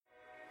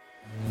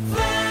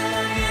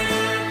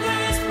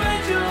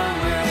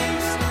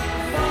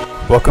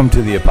Welcome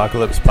to the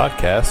Apocalypse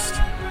Podcast.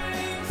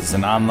 This is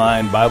an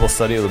online Bible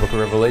study of the book of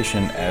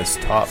Revelation as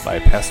taught by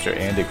Pastor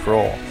Andy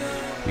Kroll.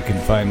 You can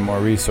find more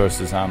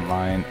resources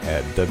online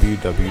at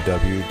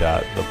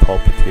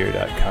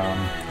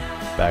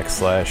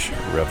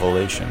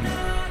www.thepulpiteer.com/revelation.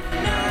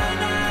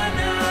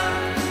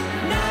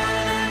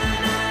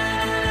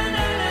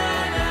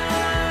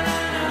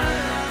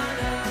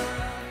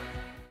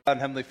 God,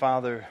 Heavenly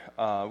Father,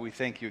 we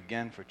thank you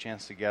again for a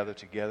chance to gather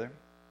together.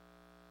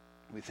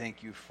 We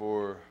thank you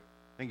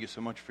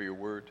so much for your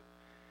word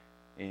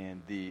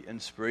and the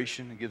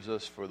inspiration it gives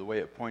us for the way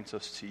it points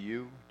us to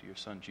you, to your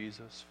Son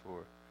Jesus, for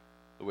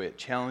the way it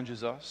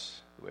challenges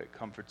us, the way it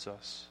comforts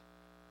us,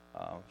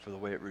 for the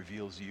way it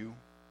reveals you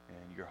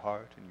and your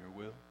heart and your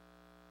will.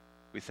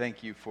 We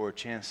thank you for a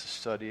chance to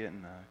study it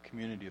and a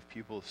community of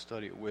people to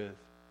study it with.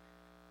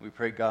 We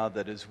pray, God,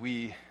 that as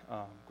we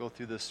go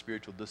through this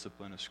spiritual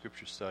discipline of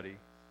Scripture study,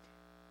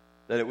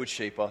 that it would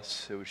shape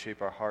us, it would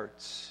shape our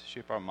hearts,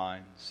 shape our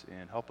minds,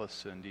 and help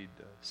us to indeed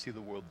see the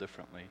world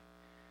differently.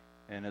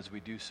 And as we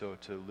do so,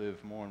 to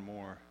live more and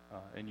more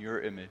in your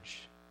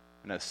image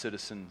and as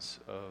citizens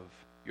of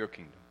your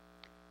kingdom.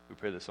 We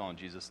pray this all in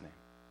Jesus' name.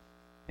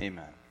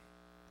 Amen.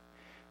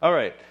 All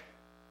right.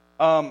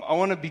 I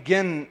want to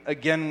begin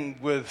again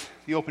with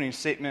the opening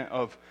statement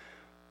of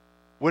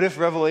what if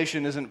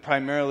Revelation isn't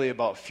primarily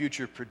about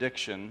future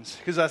predictions?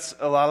 Because that's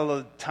a lot of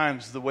the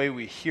times the way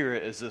we hear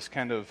it is this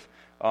kind of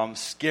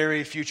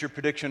scary future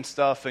prediction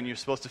stuff, and you're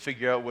supposed to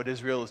figure out what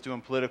Israel is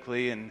doing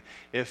politically, and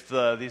if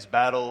these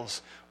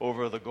battles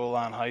over the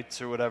Golan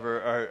Heights or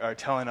whatever are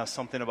telling us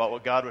something about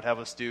what God would have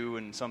us do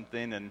and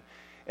something. And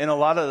a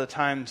lot of the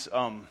times,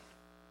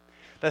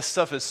 that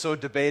stuff is so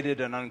debated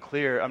and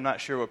unclear, I'm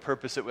not sure what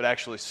purpose it would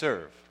actually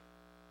serve.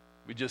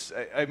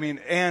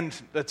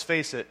 And let's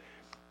face it,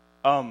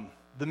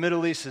 the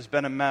Middle East has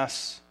been a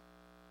mess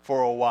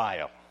for a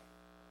while.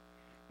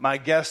 My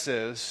guess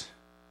is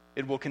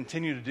it will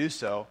continue to do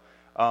so.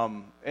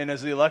 And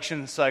as the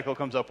election cycle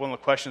comes up, one of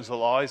the questions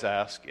they'll always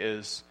ask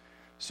is,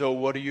 so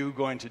what are you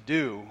going to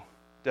do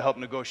to help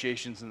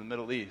negotiations in the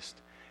Middle East?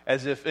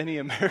 As if any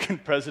American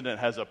president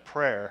has a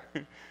prayer.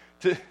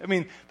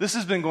 This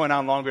has been going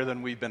on longer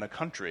than we've been a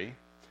country.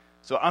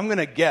 So I'm going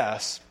to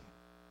guess,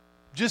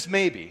 just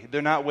maybe,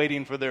 they're not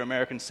waiting for their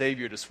American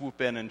savior to swoop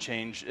in and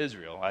change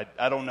Israel. I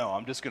don't know.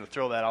 I'm just going to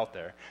throw that out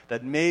there.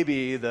 That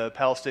maybe the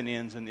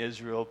Palestinians and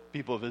the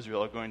people of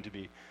Israel are going to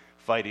be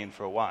fighting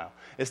for a while.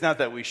 It's not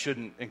that we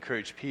shouldn't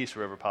encourage peace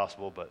wherever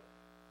possible, but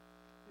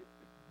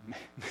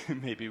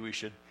maybe we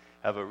should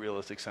have a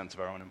realistic sense of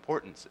our own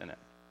importance in it.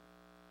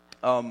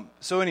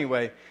 So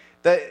anyway,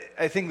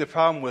 I think the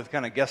problem with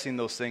kind of guessing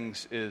those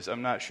things is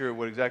I'm not sure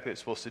what exactly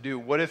it's supposed to do.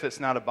 What if it's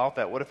not about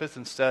that? What if it's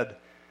instead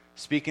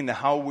speaking to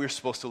how we're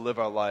supposed to live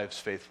our lives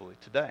faithfully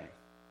today?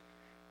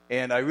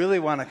 And I really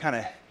want to kind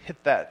of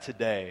hit that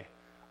today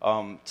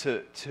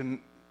to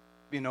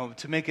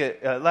make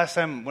it. Last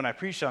time when I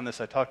preached on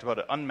this, I talked about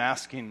it,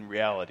 unmasking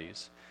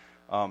realities,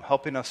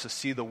 helping us to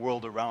see the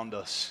world around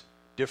us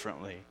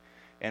differently.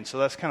 And so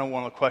that's kind of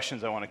one of the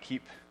questions I want to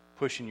keep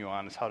pushing you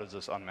on is how does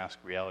this unmask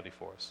reality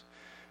for us?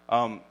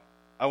 I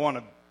want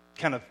to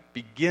kind of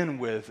begin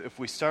with, if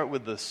we start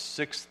with the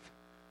sixth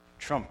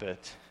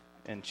trumpet,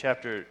 in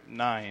chapter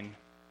 9,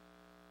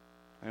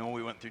 I know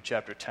we went through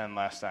chapter 10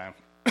 last time,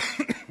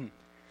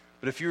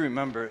 but if you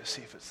remember,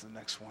 see if it's the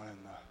next one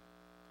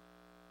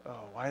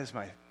why is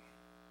my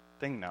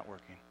thing not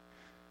working?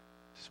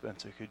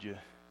 Spencer, could you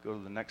go to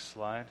the next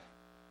slide?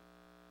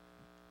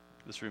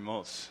 This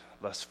remote's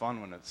less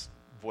fun when it's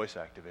voice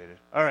activated.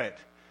 All right.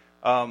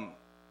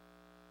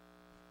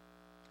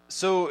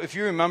 So if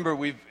you remember,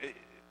 we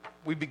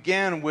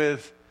began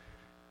with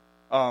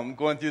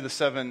going through the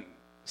seven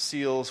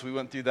seals. We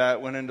went through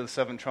that, went into the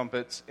seven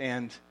trumpets,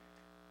 and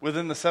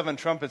within the seven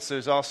trumpets,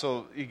 there's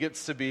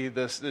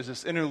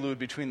this interlude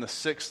between the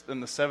sixth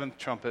and the seventh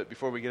trumpet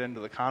before we get into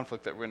the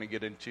conflict that we're going to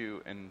get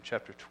into in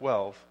chapter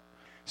 12.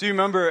 So you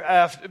remember,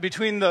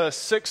 between the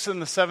sixth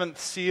and the seventh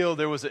seal,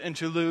 there was an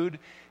interlude,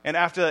 and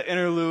after that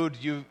interlude,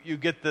 you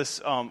get this,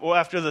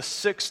 after the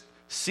sixth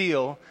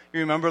seal,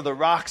 you remember the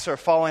rocks are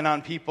falling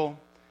on people,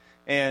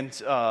 and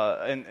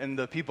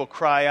the people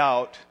cry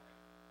out,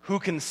 who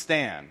can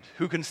stand?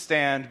 Who can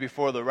stand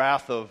before the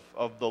wrath of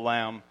the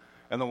Lamb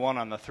and the one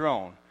on the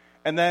throne?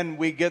 And then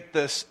we get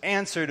this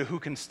answer to who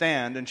can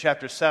stand in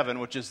chapter 7,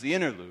 which is the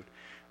interlude.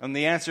 And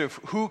the answer of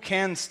who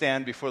can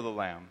stand before the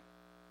Lamb.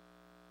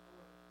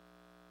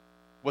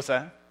 What's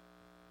that?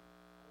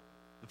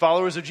 The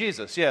followers of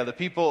Jesus. Yeah, the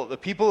people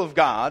of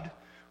God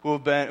who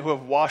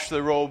have washed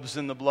their robes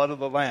in the blood of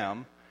the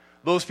Lamb.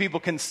 Those people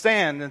can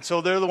stand, and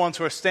so they're the ones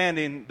who are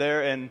standing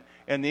there in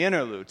the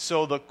interlude.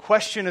 So the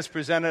question is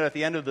presented at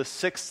the end of the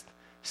sixth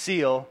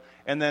seal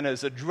and then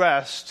is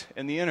addressed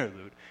in the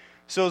interlude.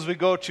 So as we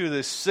go to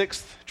the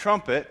sixth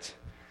trumpet,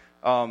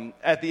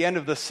 at the end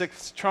of the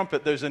sixth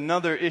trumpet, there's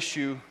another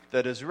issue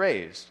that is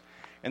raised.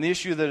 And the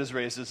issue that is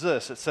raised is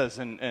this. It says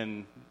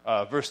in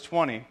verse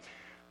 20,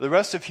 the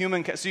rest of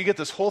so you get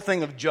this whole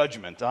thing of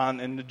judgment,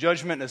 and the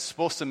judgment is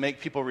supposed to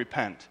make people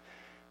repent.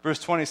 Verse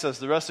 20 says,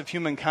 the rest of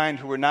humankind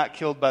who were not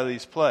killed by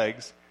these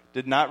plagues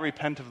did not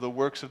repent of the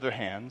works of their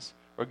hands,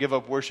 or give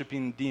up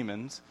worshiping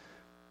demons.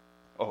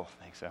 Oh,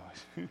 thanks,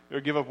 Alex. Or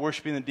give up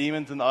worshiping the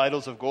demons and the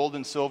idols of gold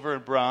and silver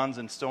and bronze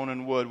and stone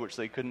and wood,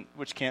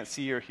 which can't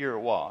see or hear or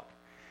walk.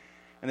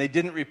 And they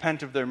didn't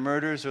repent of their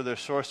murders or their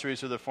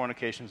sorceries or their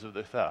fornications or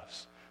their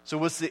thefts. So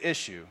what's the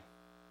issue?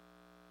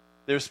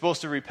 They were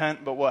supposed to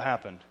repent, but what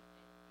happened?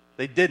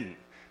 They didn't.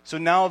 So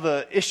now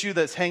the issue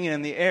that's hanging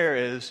in the air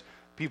is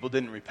people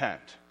didn't repent.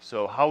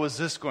 So how is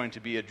this going to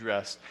be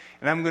addressed?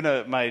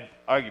 And my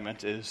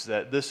argument is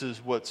that this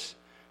is what's,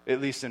 at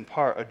least in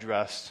part,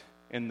 addressed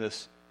in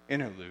this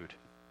interlude.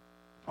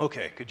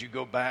 Okay, could you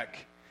go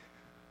back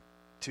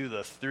to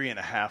the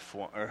 3.5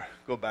 one, or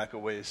go back a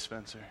ways,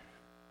 Spencer?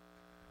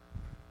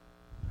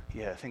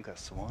 Yeah, I think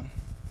that's the one.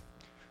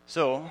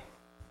 So,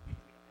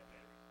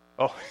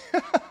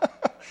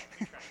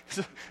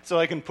 so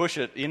I can push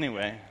it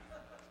anyway.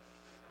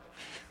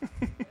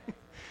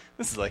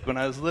 This is like when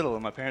I was little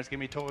and my parents gave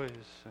me toys.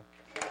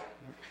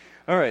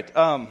 All right.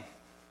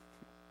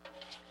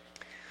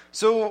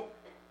 So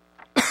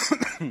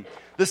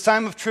this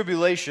time of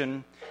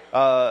tribulation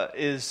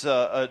is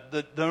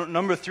the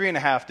number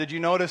 3.5. Did you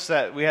notice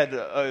that we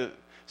had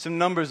some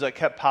numbers that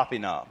kept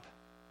popping up?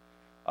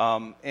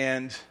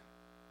 And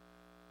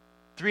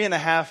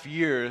 3.5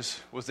 years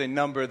was a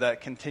number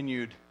that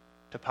continued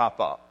to pop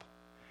up.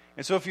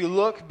 And so if you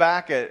look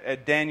back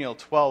at Daniel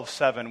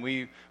 12:7,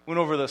 we went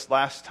over this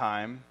last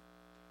time,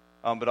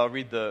 but I'll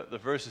read the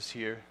verses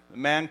here. The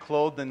man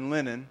clothed in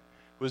linen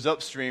who was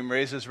upstream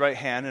raised his right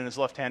hand and his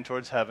left hand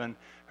towards heaven,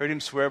 heard him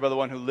swear by the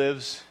one who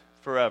lives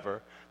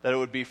forever that it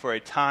would be for a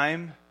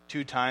time,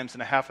 2 times,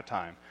 and a half a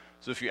time.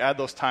 So if you add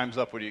those times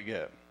up, what do you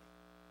get?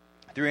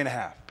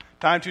 3.5.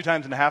 Time, 2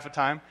 times, and a half a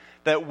time.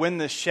 That when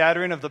the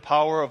shattering of the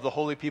power of the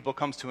holy people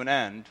comes to an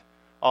end,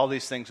 all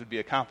these things would be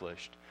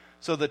accomplished.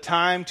 So the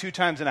time, 2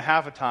 times, and a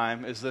half a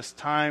time is this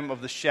time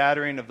of the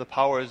shattering of the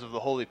powers of the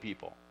holy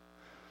people.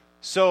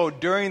 So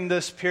during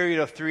this period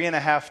of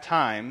 3.5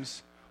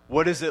 times,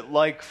 what is it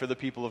like for the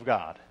people of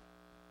God?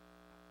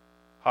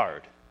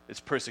 Hard.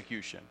 It's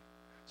persecution.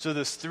 So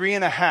this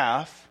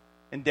 3.5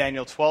 in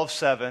Daniel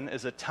 12:7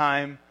 is a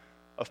time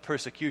of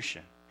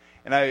persecution.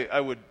 And I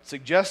would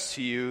suggest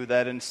to you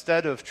that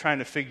instead of trying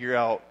to figure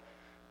out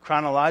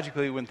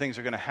chronologically when things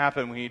are going to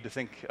happen, we need to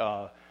think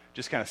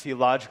just kind of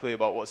theologically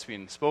about what's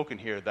being spoken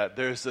here, that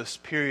there's this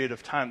period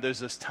of time, there's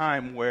this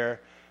time where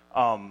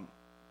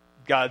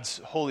God's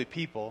holy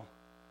people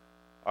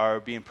are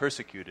being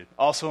persecuted.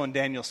 Also in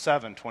Daniel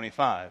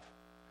 7:25,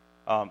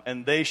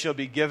 and they shall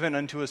be given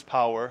unto his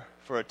power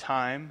for a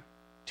time,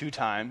 2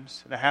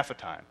 times, and a half a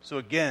time. So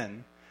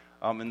again,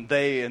 and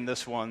they in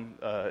this one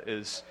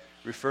is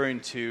referring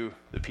to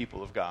the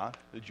people of God,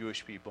 the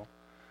Jewish people.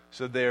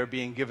 So they're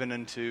being given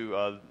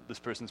into this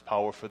person's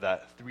power for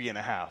that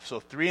 3.5.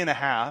 So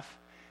 3.5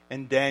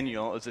 in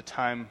Daniel is a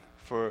time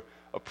for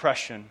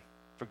oppression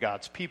for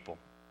God's people.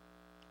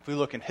 If we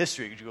look in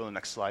history, could you go to the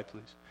next slide,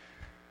 please?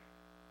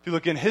 If you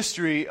look in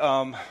history,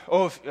 I'll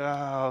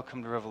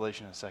come to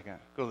Revelation in a second.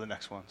 Go to the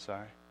next one,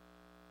 sorry.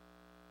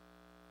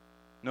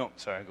 No,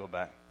 sorry, go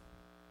back.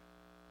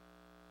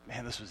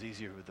 Man, this was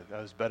easier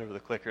I was better with the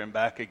clicker, and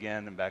back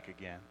again and back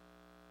again.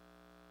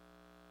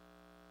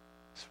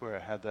 I swear I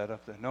had that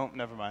up there. Nope,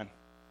 never mind.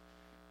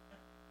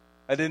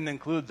 I didn't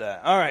include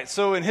that. All right,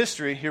 so in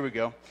history, here we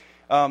go.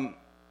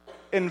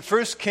 In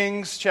 1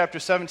 Kings chapter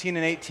 17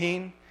 and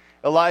 18,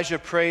 Elijah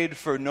prayed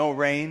for no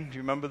rain. Do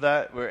you remember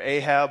that? Where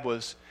Ahab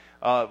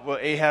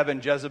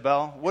and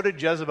Jezebel. What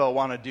did Jezebel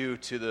want to do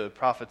to the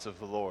prophets of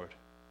the Lord?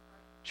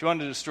 She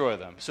wanted to destroy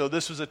them. So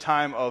this was a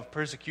time of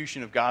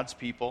persecution of God's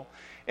people.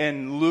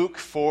 In Luke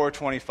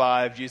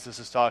 4:25, Jesus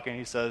is talking.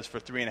 He says, for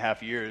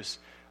 3.5 years,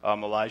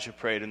 Elijah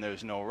prayed and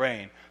there's no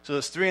rain. So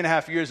this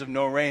 3.5 years of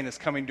no rain is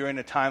coming during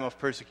a time of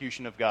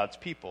persecution of God's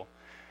people.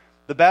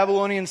 The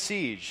Babylonian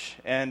siege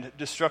and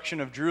destruction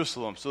of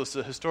Jerusalem. So it's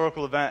a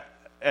historical event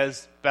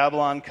as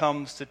Babylon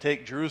comes to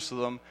take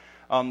Jerusalem.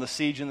 The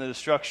siege and the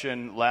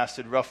destruction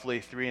lasted roughly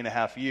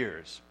 3.5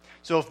 years.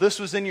 So if this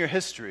was in your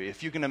history,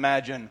 if you can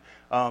imagine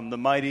the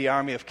mighty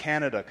army of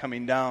Canada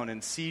coming down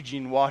and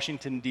sieging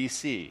Washington,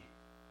 D.C.,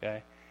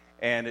 okay?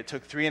 And it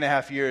took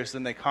 3.5 years,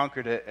 then they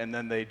conquered it, and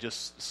then they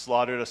just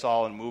slaughtered us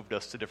all and moved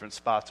us to different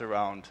spots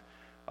around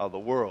the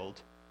world.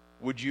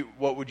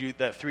 What would you,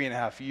 that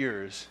 3.5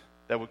 years,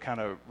 that would kind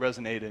of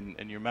resonate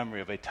in your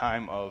memory of a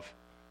time of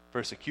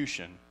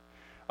persecution?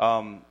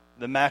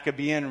 The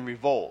Maccabean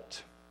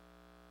revolt.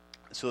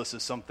 So this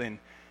is something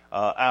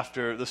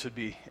this would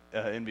be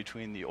in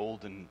between the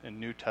Old and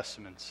New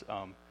Testaments.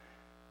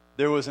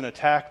 There was an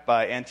attack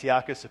by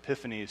Antiochus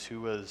Epiphanes,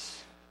 who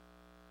was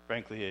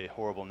frankly a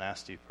horrible,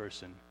 nasty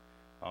person,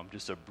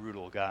 just a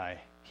brutal guy.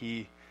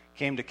 He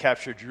came to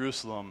capture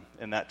Jerusalem,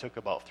 and that took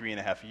about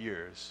 3.5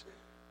 years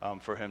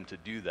for him to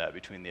do that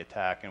between the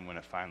attack and when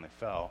it finally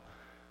fell.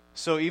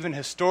 So even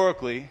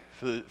historically,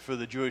 for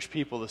the Jewish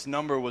people, this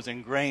number was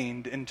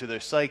ingrained into their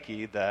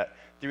psyche that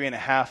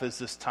 3.5 is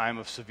this time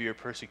of severe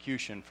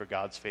persecution for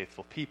God's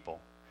faithful people.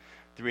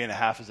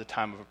 3.5 is a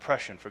time of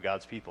oppression for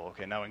God's people.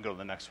 Okay, now we can go to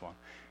the next one.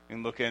 You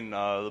can look in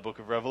the book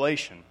of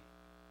Revelation.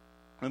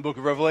 In the book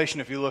of Revelation,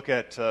 if you look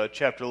at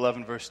chapter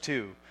 11, verse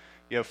 2,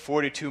 you have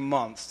 42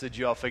 months. Did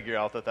you all figure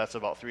out that that's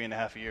about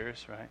 3.5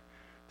 years, right?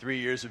 3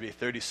 years would be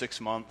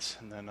 36 months,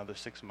 and then another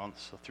 6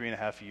 months, so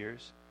 3.5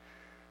 years.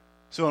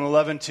 So in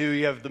 11:2,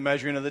 you have the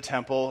measuring of the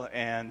temple,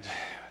 and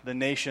the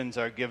nations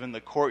are given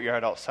the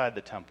courtyard outside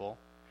the temple,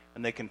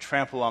 and they can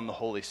trample on the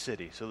holy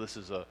city. So this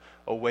is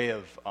a way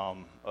of,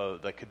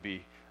 that could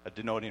be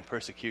denoting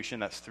persecution.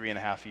 That's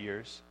 3.5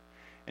 years.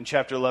 In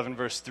chapter 11,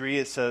 verse 3,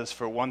 it says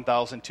for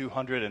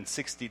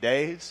 1,260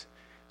 days.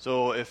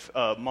 So if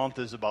a month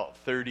is about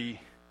 30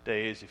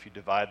 days, if you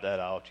divide that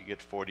out, you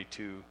get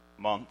 42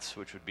 months,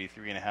 which would be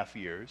 3.5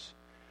 years.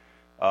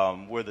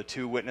 Where the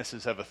two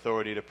witnesses have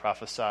authority to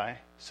prophesy.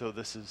 So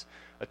this is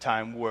a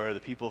time where the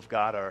people of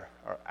God are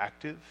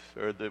active,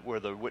 or where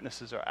the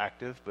witnesses are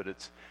active, but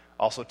it's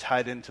also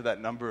tied into that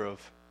number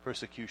of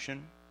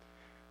persecution.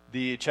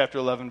 The chapter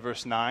 11,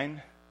 verse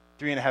 9,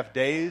 3.5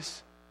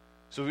 days.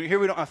 So here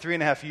we don't have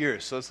 3.5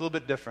 years, so it's a little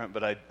bit different,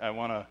 but I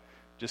want to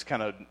just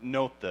kind of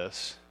note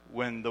this.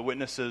 When the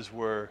witnesses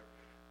were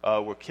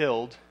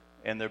killed,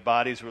 and their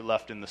bodies were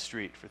left in the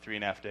street for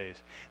 3.5 days.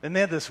 Then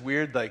they had this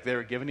weird, like they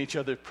were giving each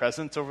other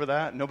presents over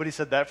that. Nobody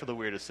said that for the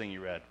weirdest thing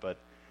you read, but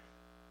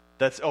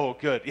that's, oh,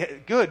 good. Yeah,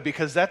 good,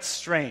 because that's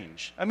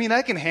strange. I mean,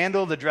 I can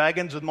handle the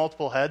dragons with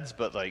multiple heads,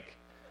 but like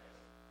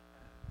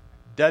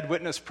dead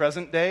witness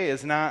present day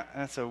is not,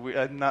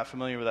 I'm not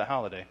familiar with that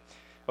holiday.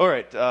 All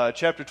right,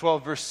 chapter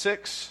 12, verse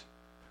 6.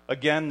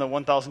 Again, the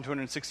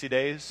 1,260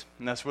 days,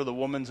 and that's where the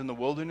woman's in the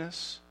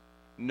wilderness,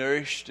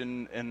 nourished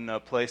in a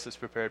place that's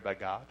prepared by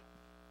God.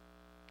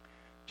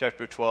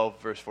 Chapter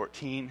 12, verse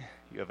 14,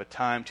 you have a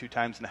time, 2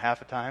 times and a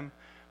half a time,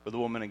 where the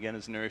woman again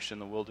is nourished in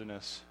the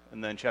wilderness.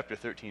 And then chapter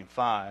 13,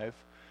 5,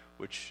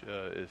 which,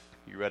 if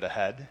you read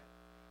ahead,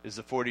 is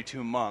the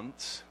 42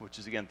 months, which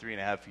is again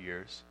 3.5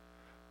 years,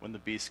 when the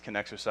beast can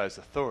exercise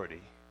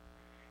authority.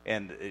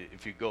 And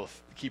if you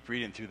keep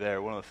reading through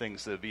there, one of the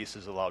things the beast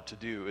is allowed to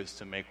do is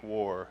to make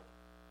war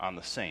on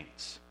the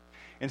saints.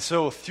 And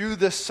so through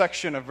this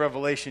section of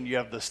Revelation, you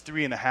have this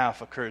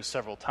 3.5 occurs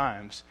several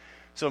times.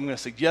 So I'm going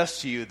to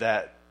suggest to you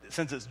that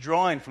since it's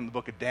drawing from the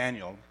book of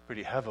Daniel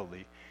pretty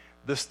heavily,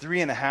 this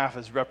 3.5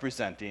 is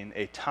representing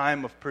a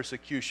time of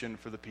persecution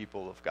for the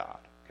people of God.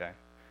 Okay,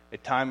 a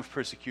time of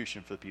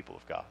persecution for the people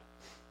of God.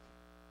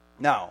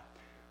 Now,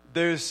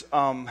 there's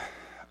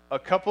a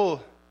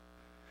couple.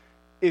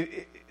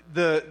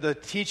 The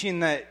teaching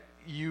that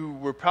you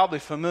were probably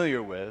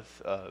familiar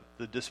with,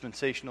 the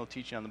dispensational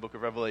teaching on the book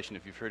of Revelation,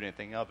 if you've heard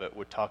anything of it,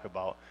 would talk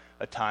about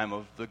a time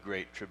of the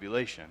Great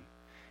Tribulation.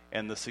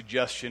 And the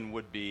suggestion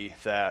would be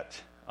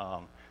that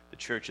the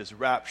church is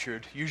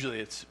raptured. Usually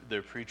it's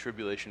their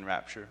pre-tribulation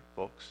rapture,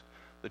 folks.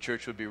 The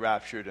church would be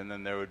raptured, and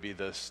then there would be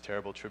this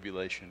terrible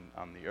tribulation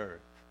on the earth.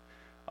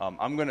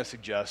 I'm going to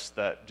suggest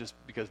that just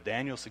because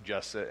Daniel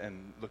suggests it,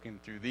 and looking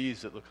through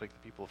these, it looks like the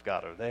people of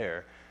God are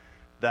there,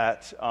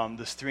 that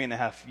this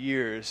 3.5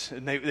 years,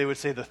 and they would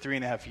say the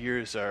 3.5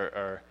 years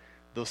are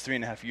those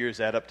 3.5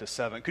 years add up to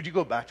 7. Could you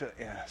go back to,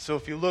 yeah. So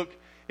if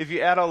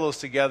you add all those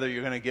together,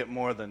 you're going to get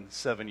more than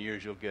 7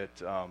 years. You'll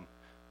get,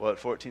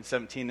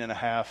 17 and a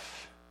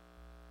half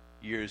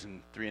years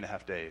and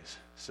 3.5 days.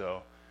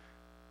 So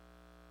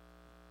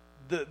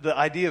the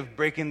idea of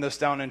breaking this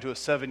down into a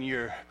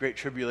 7-year Great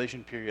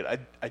Tribulation period,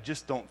 I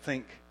just don't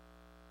think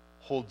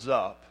holds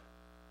up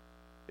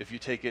if you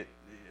take it,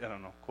 I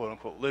don't know, quote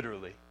unquote,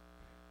 literally.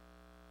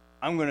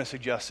 I'm going to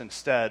suggest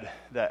instead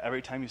that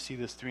every time you see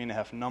this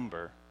 3.5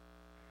 number,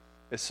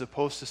 it's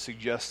supposed to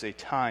suggest a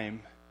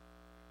time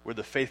where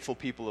the faithful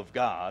people of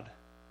God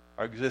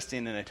are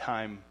existing in a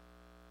time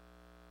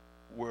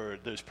where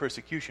there's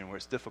persecution, where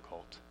it's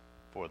difficult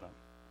for them.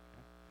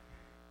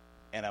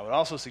 And I would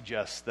also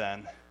suggest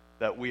then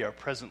that we are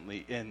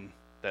presently in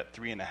that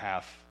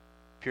 3.5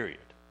 period.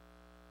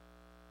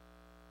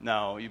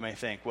 Now, you may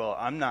think, well,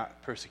 I'm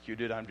not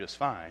persecuted, I'm just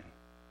fine.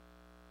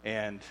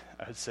 And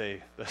I'd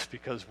say that's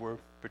because we're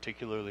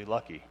particularly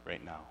lucky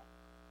right now.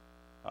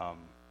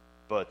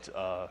 But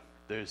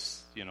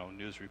there's,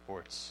 news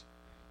reports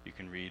you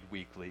can read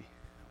weekly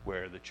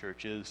where the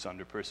church is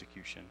under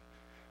persecution,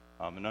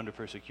 and under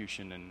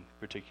persecution in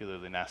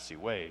particularly nasty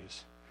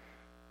ways.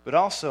 But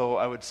also,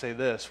 I would say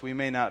this, we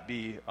may not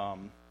be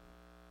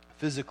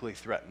physically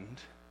threatened,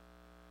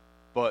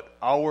 but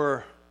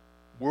our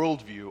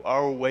worldview,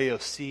 our way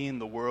of seeing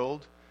the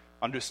world,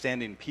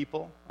 understanding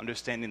people,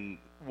 understanding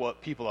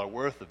what people are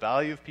worth, the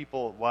value of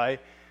people, why,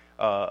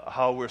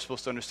 how we're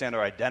supposed to understand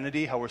our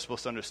identity, how we're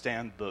supposed to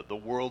understand the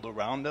world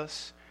around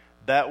us,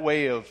 that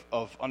way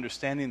of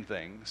understanding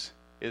things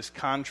is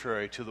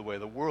contrary to the way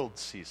the world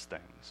sees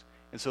things.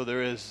 And so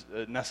there is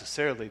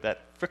necessarily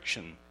that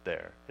friction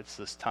there. It's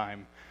this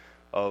time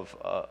of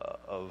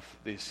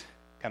these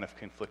kind of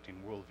conflicting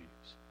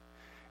worldviews.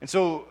 And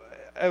so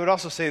I would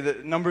also say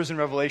that numbers in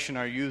Revelation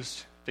are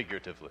used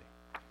figuratively.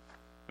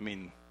 I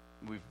mean,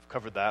 we've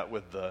covered that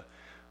with the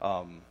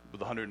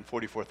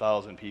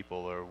 144,000 people,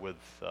 or with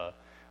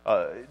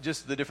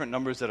just the different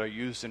numbers that are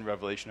used in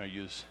Revelation are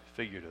used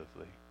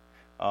figuratively.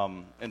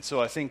 And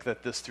so I think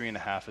that this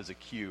 3.5 is a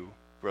cue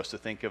for us to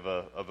think of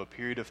a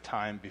period of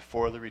time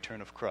before the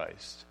return of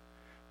Christ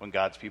when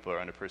God's people are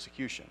under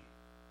persecution.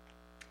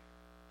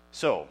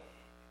 So, we'll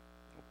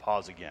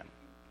pause again.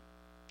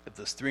 If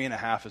this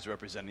 3.5 is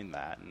representing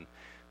that, and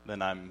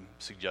then I'm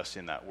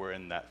suggesting that we're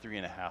in that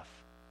 3.5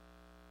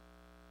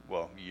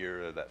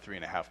 year, or that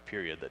 3.5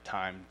 period, that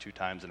time, 2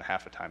 times and a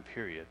half a time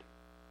period.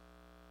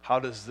 How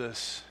does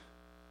this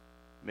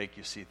make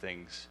you see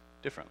things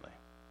differently?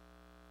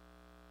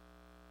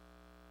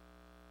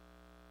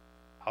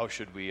 How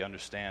should we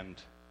understand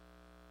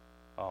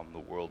the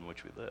world in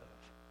which we live?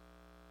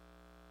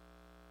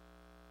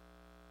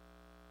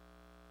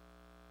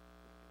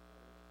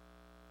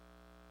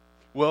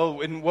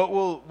 Well, and what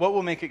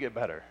will make it get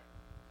better?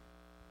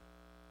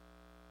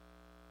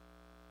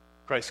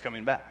 Christ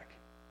coming back,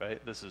 right?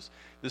 This is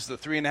the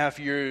 3.5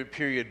 year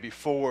period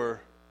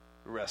before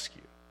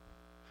rescue.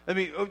 Let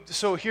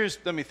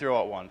me throw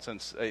out one,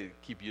 since I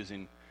keep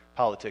using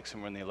politics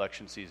and we're in the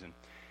election season.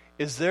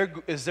 Is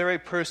there a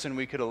person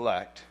we could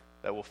elect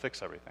that will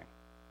fix everything?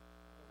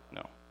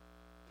 No.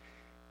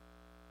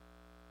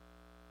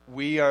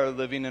 We are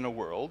living in a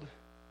world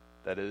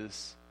that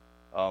is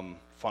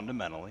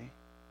fundamentally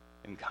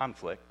in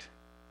conflict,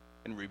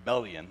 in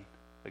rebellion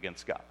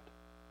against God.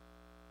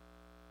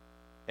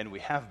 And we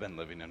have been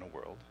living in a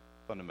world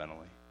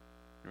fundamentally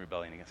in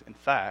rebellion against. In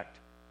fact,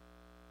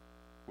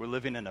 we're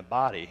living in a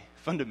body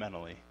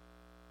fundamentally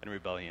in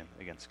rebellion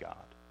against God.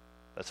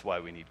 That's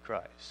why we need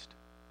Christ.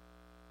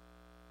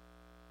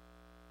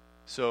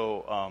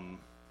 So,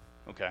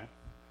 okay.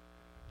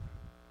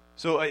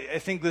 So I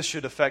think this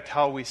should affect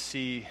how we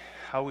see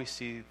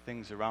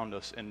things around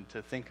us, and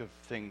to think of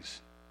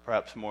things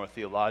perhaps more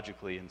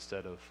theologically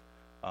instead of,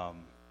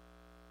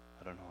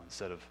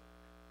 instead of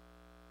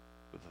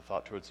with a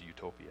thought towards a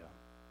utopia.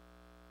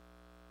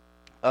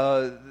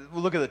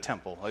 We'll look at the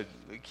temple. I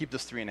keep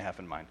this 3.5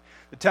 in mind.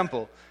 The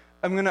temple.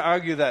 I'm going to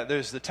argue that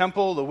there's the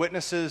temple, the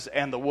witnesses,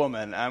 and the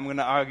woman. I'm going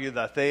to argue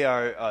that they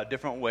are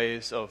different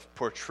ways of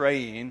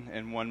portraying,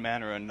 in one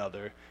manner or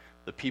another,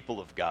 the people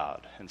of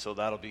God. And so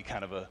that'll be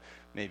kind of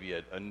maybe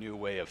a new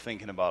way of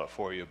thinking about it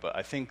for you. But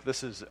I think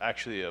this is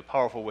actually a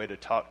powerful way to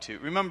talk to.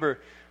 Remember,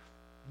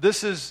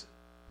 this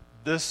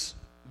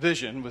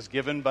vision was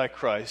given by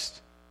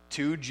Christ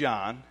to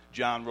John.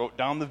 John wrote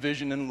down the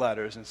vision in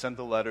letters and sent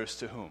the letters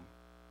to whom?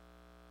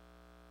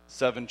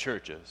 7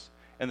 churches.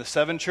 And the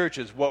 7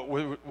 churches, what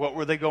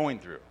were they going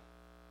through?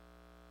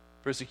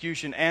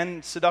 Persecution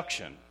and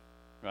seduction,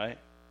 right?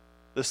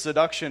 The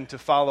seduction to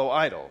follow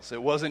idols.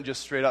 It wasn't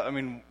just straight up,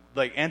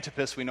 like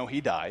Antipas, we know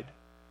he died.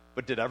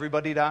 But did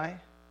everybody die?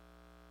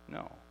 No.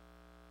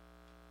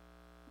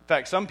 In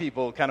fact, some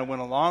people kind of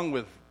went along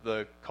with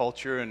the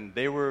culture, and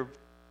they were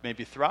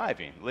maybe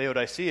thriving.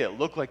 Laodicea, it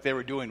looked like they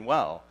were doing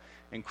well,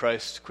 and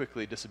Christ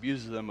quickly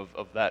disabuses them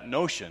of that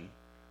notion.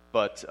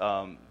 But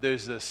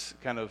there's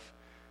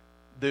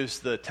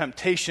the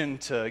temptation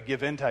to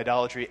give in to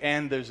idolatry,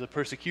 and there's the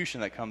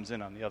persecution that comes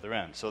in on the other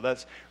end. So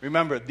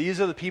remember,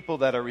 these are the people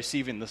that are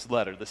receiving this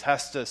letter. This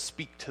has to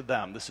speak to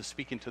them. This is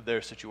speaking to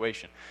their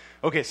situation.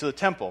 Okay, so the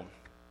temple.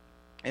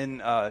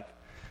 In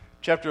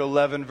chapter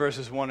 11,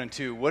 verses 1 and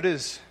 2, what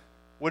is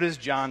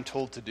John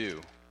told to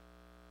do?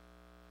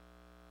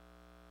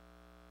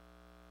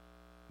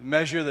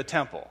 Measure the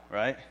temple,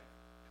 right?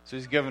 So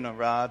he's given a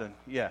rod, and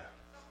he's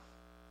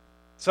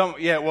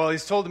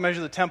told to measure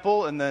the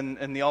temple and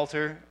the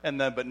altar,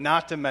 but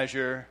not to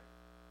measure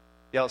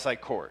the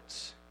outside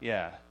courts.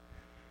 Yeah.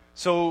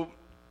 So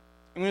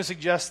I'm going to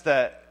suggest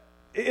that,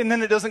 and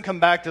then it doesn't come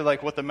back to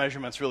like what the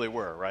measurements really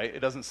were, right? It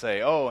doesn't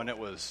say, and it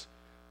was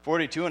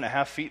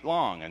 42.5 feet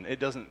long, and it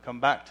doesn't come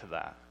back to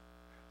that.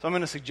 So I'm going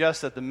to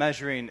suggest that the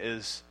measuring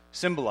is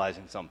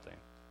symbolizing something.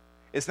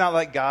 It's not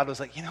like God was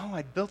like,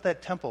 I built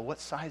that temple. What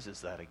size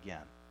is that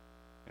again?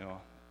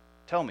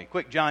 Tell me,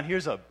 quick, John.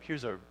 Here's a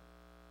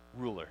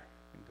ruler.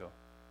 And go.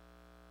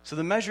 So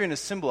the measuring is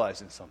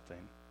symbolizing something.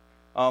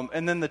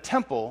 And then the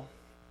temple.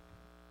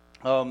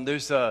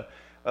 There's one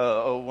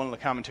of the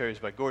commentaries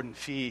by Gordon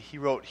Fee. He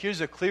wrote,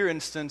 "Here's a clear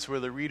instance where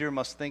the reader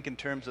must think in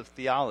terms of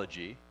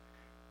theology,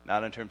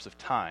 not in terms of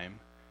time."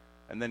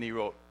 And then he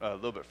wrote a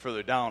little bit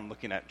further down,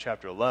 looking at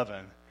chapter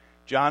 11,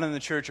 John and the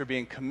church are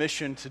being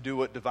commissioned to do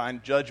what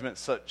divine judgment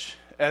such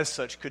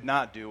could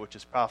not do, which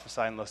is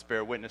prophesy and thus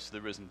bear witness to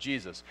the risen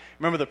Jesus.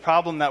 Remember, the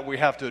problem that we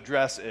have to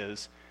address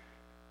is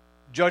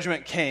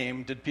judgment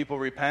came. Did people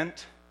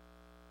repent?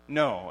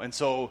 No. And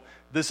so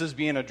this is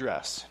being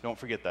addressed. Don't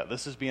forget that.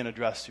 This is being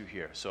addressed through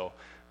here. So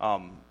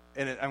I'm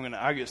going to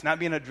argue it's not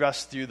being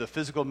addressed through the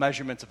physical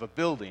measurements of a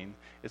building.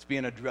 It's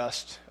being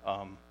addressed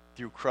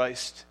through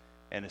Christ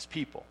and his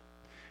people.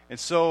 And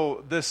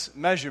so this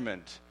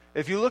measurement,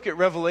 if you look at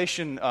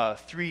Revelation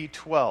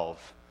 3:12,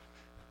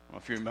 I don't know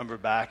if you remember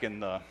back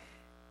in the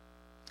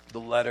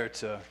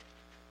letters to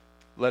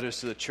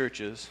the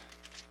churches,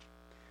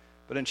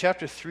 but in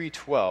chapter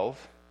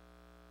 3:12,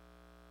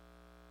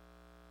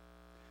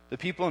 the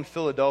people in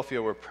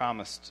Philadelphia were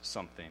promised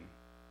something.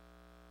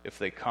 if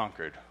they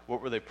conquered?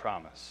 What were they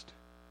promised?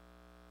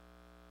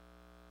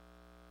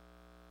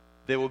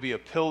 They will be a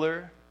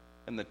pillar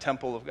in the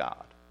temple of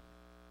God.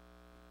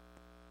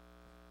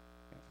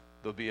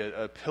 There'll be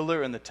a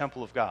pillar in the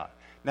temple of God.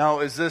 Now,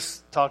 is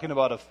this talking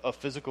about a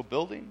physical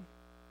building?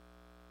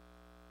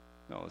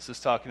 No, this is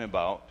talking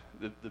about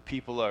the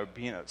people are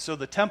being. So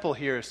the temple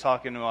here is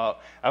talking about,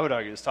 I would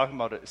argue, it's talking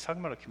about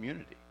a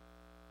community.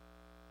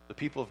 The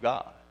people of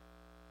God.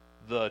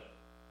 The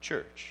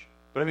church.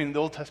 But I mean, the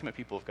Old Testament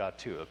people of God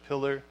too. A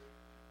pillar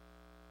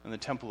in the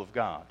temple of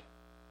God.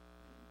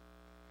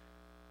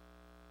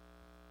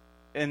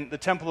 In the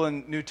temple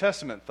in New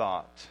Testament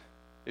thought,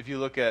 if you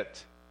look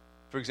at,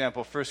 for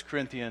example, 1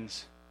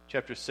 Corinthians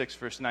chapter 6,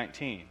 verse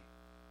 19,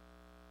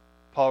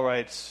 Paul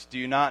writes, "Do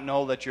you not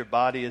know that your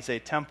body is a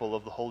temple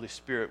of the Holy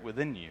Spirit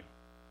within you,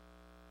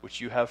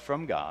 which you have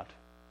from God,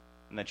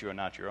 and that you are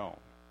not your own?"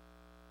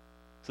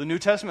 So the New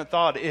Testament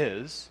thought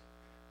is,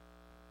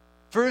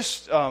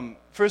 first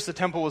the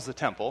temple was the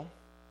temple,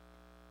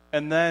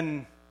 and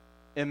then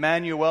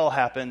Emmanuel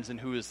happens, and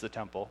who is the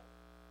temple?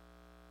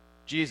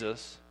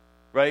 Jesus,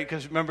 right?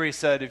 Because remember he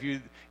said, if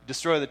you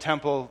destroy the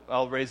temple,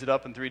 I'll raise it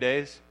up in 3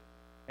 days.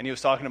 And he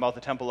was talking about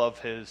the temple of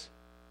his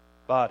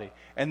body.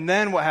 And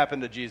then what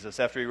happened to Jesus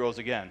after he rose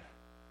again?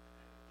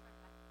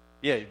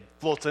 Yeah, he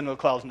floats into the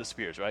clouds and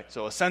disappears, right?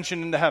 So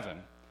ascension into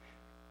heaven.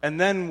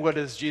 And then what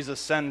does Jesus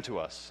send to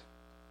us?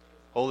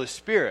 Holy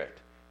Spirit.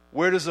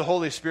 Where does the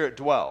Holy Spirit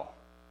dwell?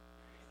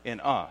 In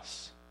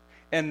us.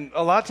 And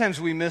a lot of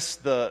times we miss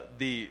the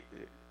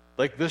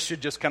like this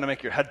should just kind of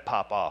make your head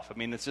pop off. I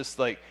mean, it's just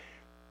like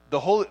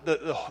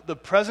the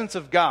presence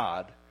of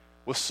God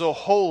was so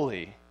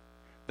holy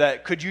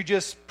that could you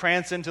just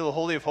prance into the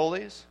Holy of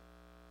Holies?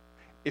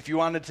 If you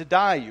wanted to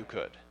die, you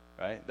could,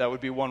 right? That would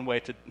be one way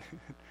to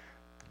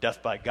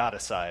death by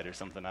godicide or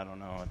something. I don't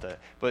know what that.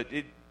 But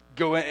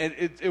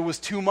it was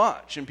too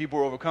much, and people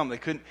were overcome. They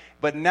couldn't.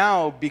 But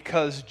now,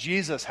 because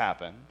Jesus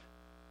happened,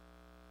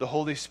 the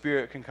Holy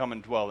Spirit can come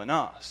and dwell in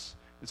us.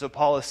 And so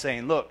Paul is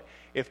saying, look,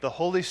 if the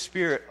Holy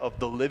Spirit of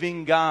the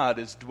living God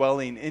is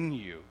dwelling in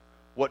you,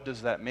 what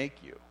does that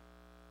make you?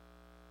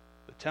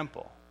 The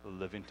temple, the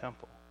living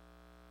temple.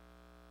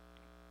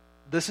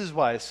 This is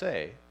why I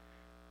say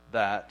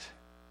that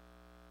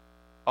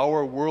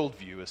our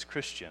worldview as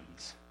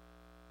Christians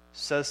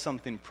says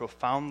something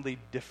profoundly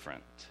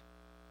different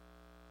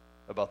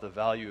about the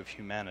value of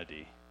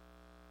humanity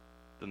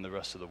than the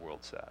rest of the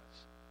world says.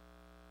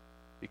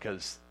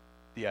 Because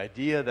the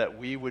idea that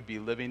we would be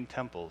living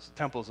temples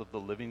of the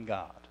living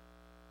God,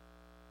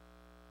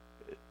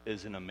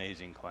 is an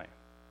amazing claim.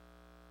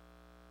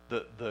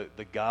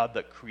 The God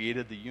that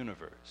created the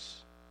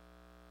universe,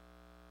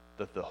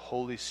 that the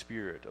Holy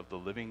Spirit of the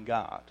living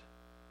God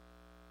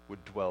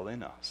would dwell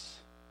in us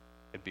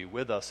and be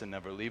with us and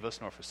never leave us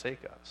nor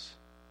forsake us,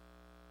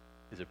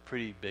 is a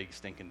pretty big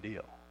stinking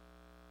deal.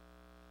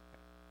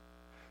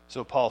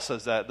 So Paul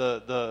says that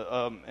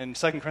in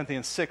 2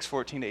 Corinthians 6,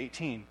 14 to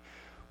 18,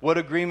 what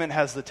agreement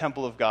has the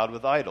temple of God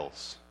with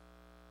idols?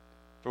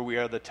 For we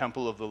are the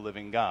temple of the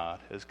living God.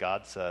 As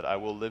God said, I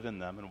will live in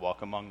them and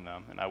walk among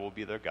them, and I will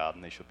be their God,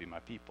 and they shall be my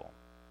people.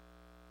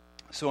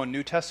 So in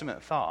New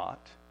Testament thought,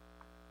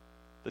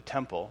 the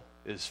temple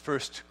is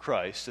first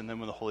Christ, and then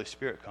when the Holy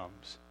Spirit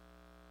comes,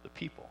 the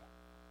people.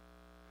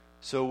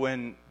 So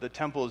when the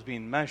temple is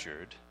being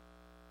measured,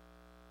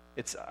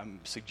 I'm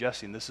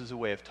suggesting this is a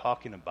way of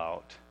talking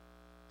about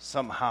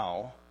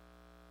somehow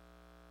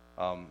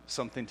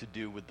something to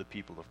do with the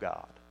people of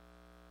God.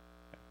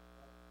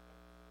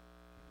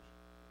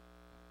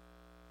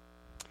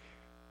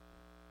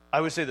 I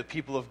would say the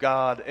people of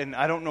God, and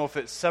I don't know if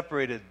it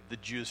separated the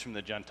Jews from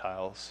the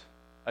Gentiles.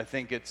 I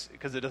think it's,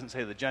 because it doesn't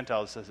say the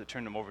Gentiles, it says it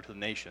turned them over to the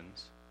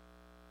nations.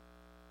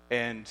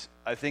 And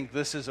I think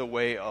this is a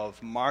way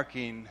of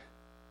marking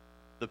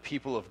the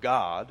people of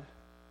God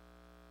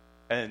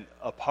and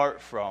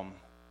apart from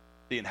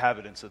the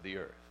inhabitants of the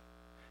earth.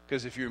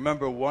 Because if you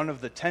remember, one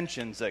of the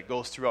tensions that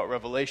goes throughout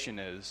Revelation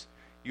is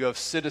you have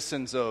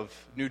citizens of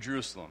New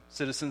Jerusalem,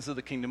 citizens of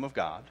the kingdom of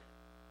God,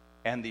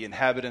 and the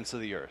inhabitants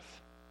of the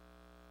earth.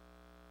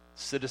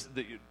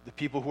 The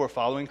people who are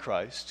following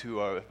Christ, who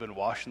have been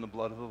washed in the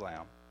blood of the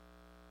Lamb,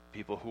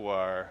 people who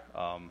are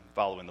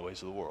following the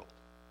ways of the world,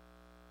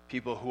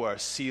 people who are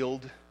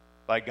sealed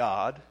by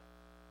God,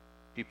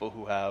 people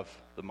who have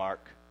the mark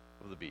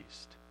of the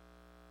beast.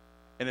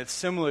 And it's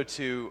similar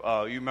to,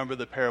 you remember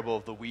the parable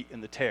of the wheat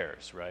and the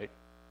tares, right?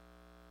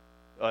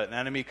 An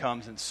enemy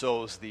comes and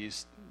sows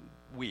these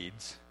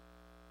weeds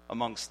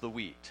amongst the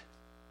wheat.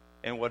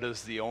 And what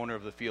does the owner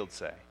of the field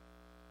say?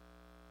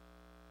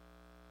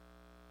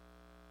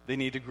 They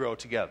need to grow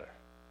together.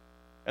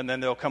 And then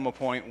there'll come a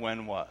point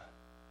when what?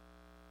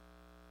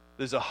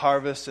 There's a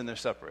harvest and they're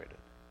separated.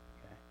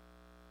 Okay?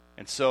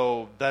 And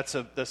so that's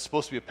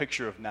supposed to be a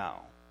picture of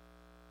now,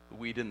 the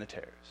wheat and the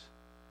tares.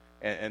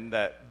 And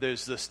that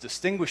there's this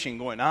distinguishing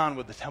going on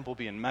with the temple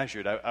being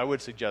measured. I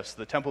would suggest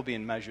the temple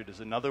being measured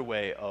is another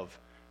way of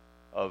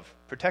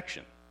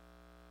protection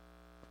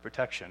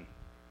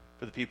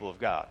for the people of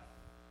God.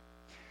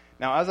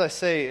 Now, as I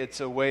say, it's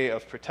a way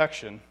of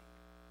protection.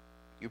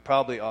 You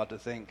probably ought to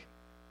think,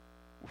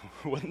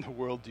 what in the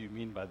world do you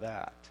mean by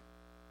that?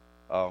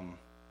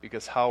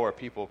 Because how are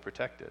people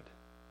protected?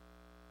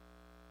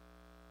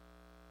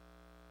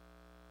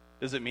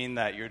 Does it mean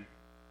that you're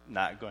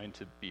not going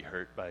to be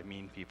hurt by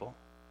mean people?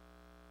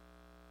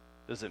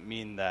 Does it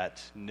mean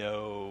that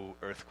no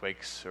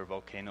earthquakes or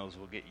volcanoes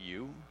will get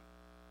you?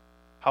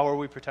 How are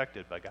we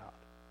protected by God?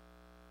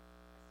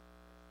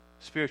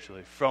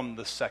 Spiritually, from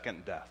the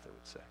second death, I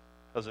would say.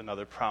 That was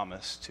another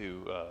promise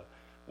to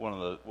one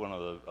of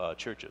the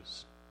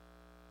churches.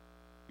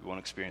 You won't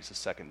experience the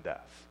second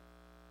death.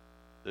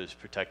 That is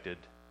protected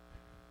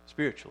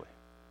spiritually.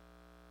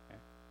 Okay?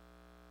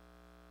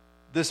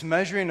 This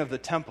measuring of the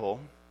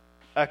temple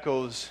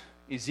echoes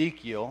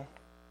Ezekiel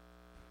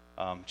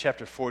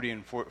chapter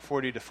 40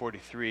 to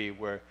 43,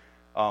 where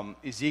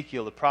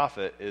Ezekiel the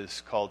prophet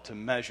is called to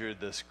measure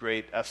this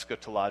great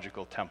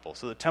eschatological temple.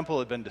 So the temple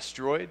had been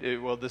destroyed.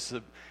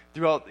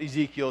 Throughout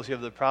Ezekiel, you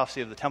have the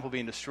prophecy of the temple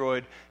being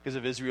destroyed because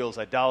of Israel's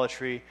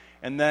idolatry.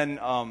 And then,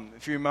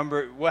 if you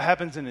remember, what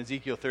happens in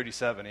Ezekiel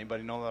 37?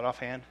 Anybody know that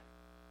offhand?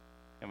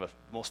 The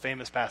most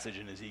famous passage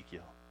in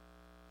Ezekiel.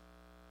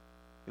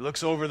 He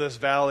looks over this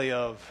valley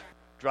of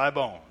dry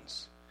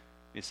bones.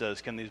 He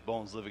says, can these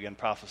bones live again?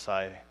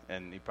 Prophesy.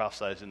 And he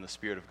prophesies, and the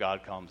Spirit of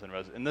God comes.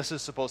 And this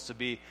is supposed to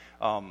be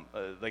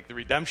like the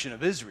redemption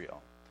of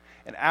Israel.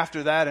 And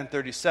after that, in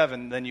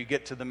 37, then you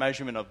get to the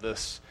measurement of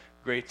this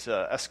great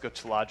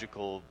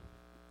eschatological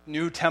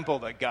new temple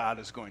that God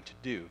is going to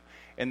do.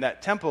 And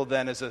that temple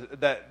then is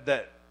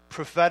that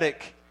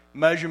prophetic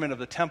measurement of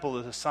the temple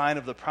is a sign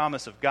of the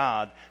promise of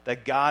God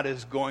that God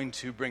is going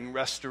to bring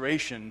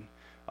restoration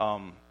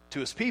to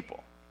his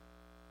people.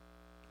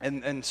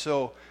 And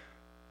so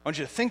I want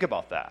you to think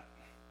about that.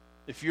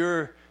 If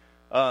you're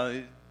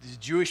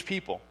Jewish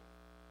people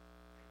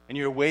and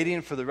you're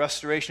waiting for the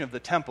restoration of the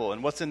temple,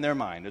 and what's in their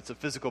mind? It's a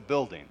physical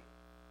building.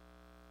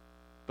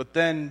 But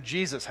then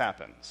Jesus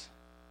happens.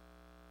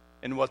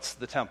 And what's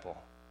the temple?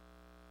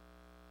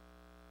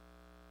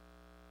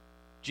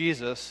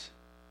 Jesus,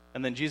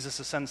 and then Jesus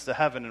ascends to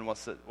heaven, and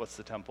what's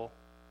the temple?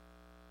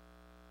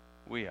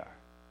 We are.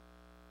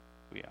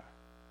 We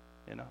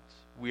are in us.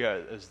 We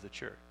are as the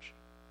church.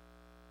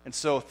 And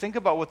so think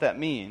about what that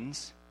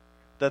means,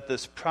 that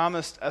this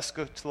promised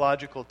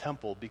eschatological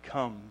temple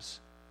becomes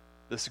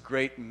this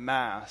great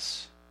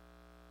mass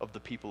of the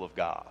people of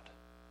God.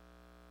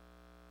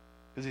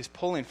 Because he's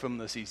pulling from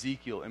this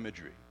Ezekiel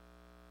imagery.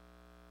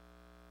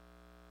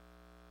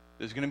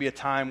 There's going to be a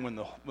time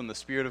when the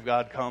Spirit of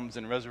God comes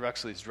and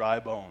resurrects these dry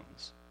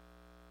bones.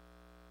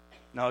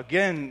 Now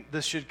again,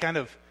 this should kind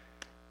of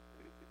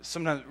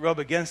sometimes rub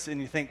against it,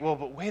 and you think, well,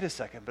 but wait a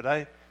second, but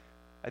I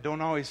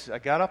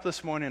got up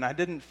this morning, I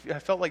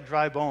felt like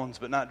dry bones,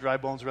 but not dry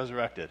bones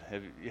resurrected.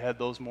 Have you had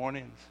those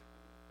mornings?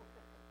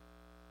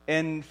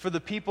 And for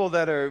the people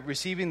that are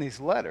receiving these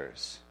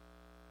letters,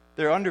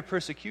 they're under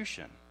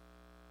persecution.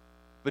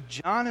 But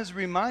John is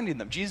reminding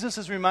them, Jesus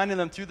is reminding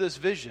them through this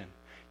vision,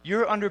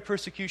 you're under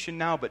persecution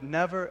now, but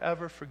never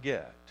ever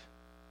forget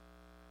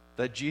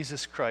that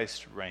Jesus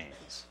Christ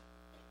reigns.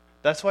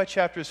 That's why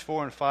chapters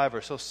 4 and 5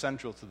 are so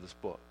central to this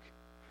book.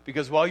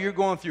 Because while you're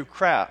going through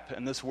crap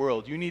in this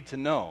world, you need to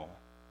know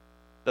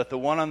that the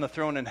one on the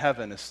throne in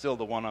heaven is still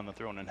the one on the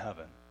throne in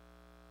heaven.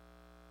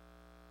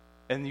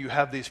 And you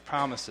have these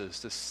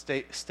promises to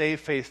stay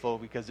faithful,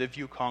 because if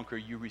you conquer,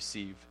 you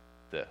receive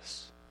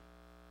this.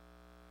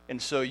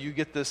 And so you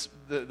get this,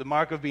 the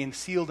mark of being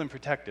sealed and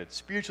protected,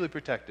 spiritually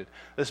protected.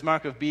 This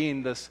mark of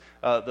being this,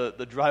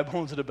 the dry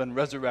bones that have been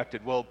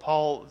resurrected. Well,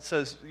 Paul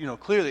says,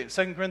 clearly in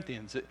 2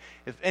 Corinthians,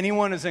 if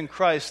anyone is in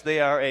Christ, they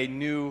are a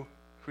new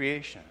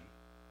creation.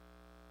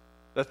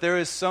 That there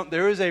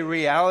is a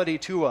reality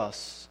to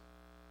us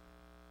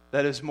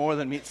that is more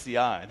than meets the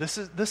eye.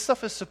 This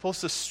stuff is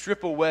supposed to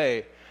strip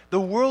away.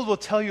 The world will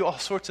tell you all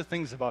sorts of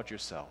things about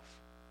yourself.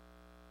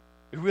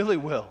 It really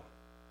will.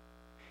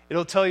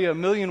 It'll tell you a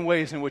million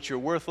ways in which you're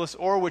worthless,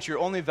 or which your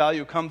only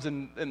value comes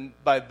in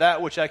by that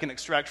which I can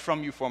extract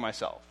from you for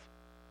myself.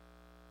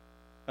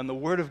 And the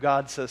Word of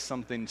God says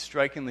something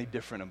strikingly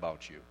different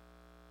about you.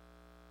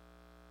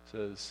 It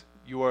says,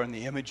 you are in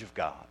the image of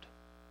God.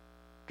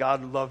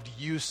 God loved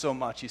you so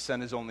much, He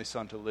sent His only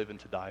Son to live and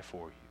to die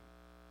for you,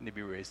 and to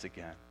be raised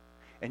again.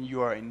 And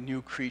you are a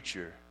new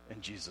creature in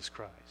Jesus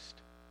Christ.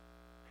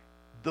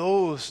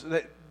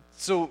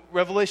 So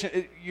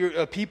Revelation,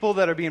 you're people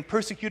that are being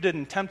persecuted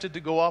and tempted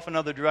to go off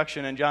another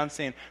direction, and John's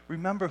saying,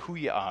 remember who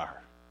you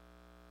are,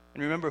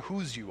 and remember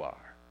whose you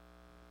are.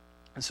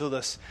 And so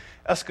this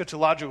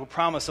eschatological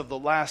promise of the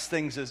last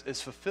things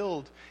is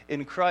fulfilled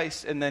in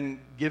Christ, and then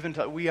given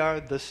to, we are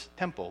this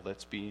temple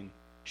that's being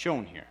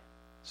shown here.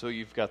 So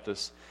you've got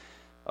this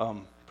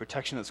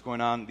protection that's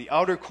going on. The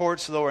outer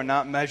courts, though, are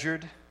not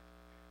measured.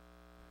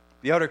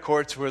 The outer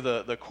courts were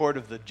the court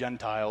of the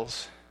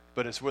Gentiles,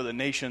 but it's where the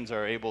nations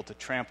are able to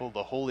trample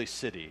the holy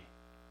city.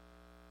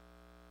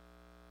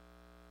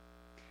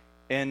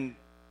 And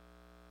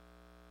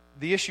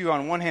the issue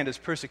on one hand is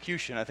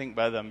persecution, I think,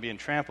 by them being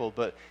trampled,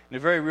 but in a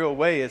very real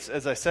way, it's,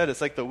 as I said, it's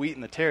like the wheat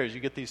and the tares.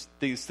 You get these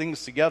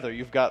things together.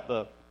 You've got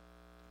the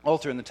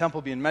altar in the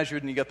temple being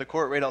measured, and you got the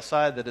court right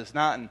outside that is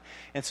not,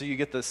 and so you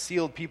get the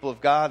sealed people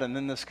of God, and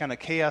then this kind of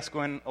chaos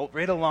going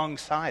right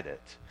alongside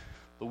it.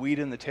 The wheat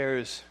and the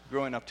tares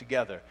growing up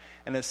together.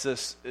 And it's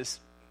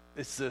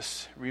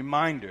this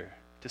reminder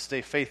to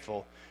stay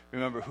faithful.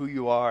 Remember who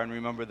you are, and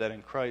remember that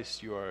in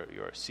Christ you are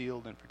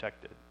sealed and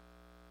protected.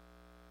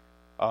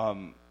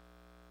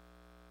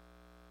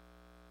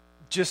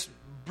 Just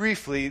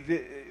briefly,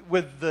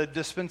 with the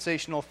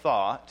dispensational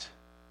thought,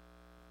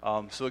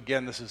 so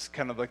again, this is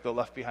kind of like the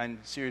Left Behind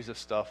series of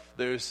stuff.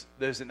 There's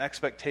an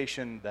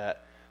expectation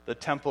that the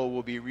temple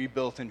will be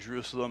rebuilt in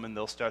Jerusalem, and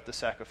they'll start the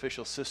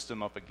sacrificial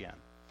system up again.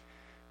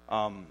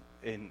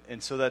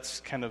 And so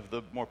that's kind of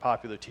the more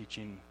popular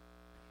teaching,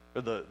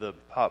 or the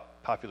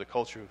popular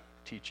culture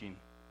teaching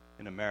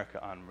in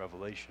America on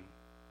Revelation.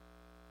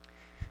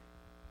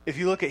 If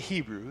you look at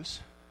Hebrews,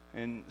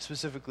 and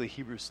specifically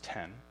Hebrews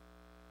 10,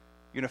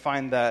 you're going to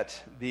find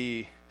that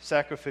the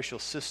sacrificial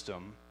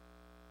system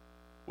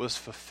was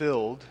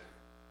fulfilled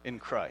in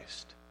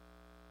Christ.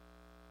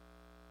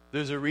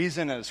 There's a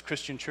reason as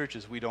Christian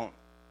churches we don't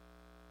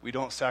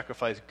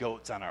sacrifice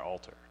goats on our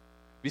altar.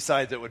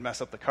 Besides, it would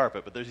mess up the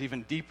carpet, but there's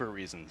even deeper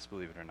reasons,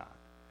 believe it or not,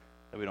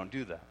 that we don't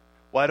do that.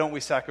 Why don't we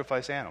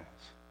sacrifice animals?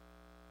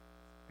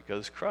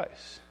 Because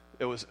Christ.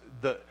 It was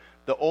the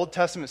Old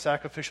Testament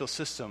sacrificial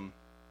system,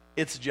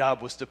 its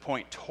job was to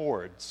point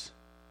towards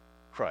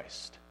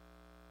Christ.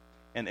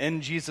 And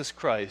in Jesus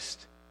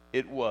Christ,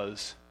 it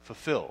was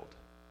fulfilled.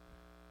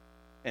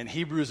 And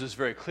Hebrews is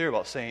very clear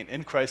about saying,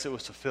 in Christ it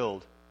was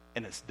fulfilled,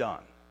 and it's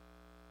done.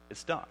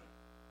 It's done.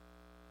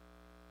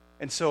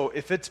 And so,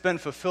 if it's been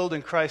fulfilled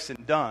in Christ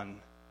and done,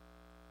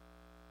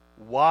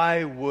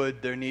 why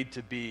would there need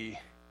to be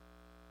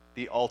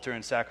the altar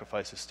and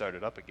sacrifices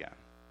started up again?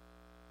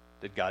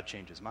 Did God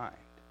change his mind?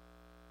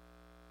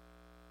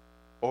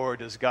 Or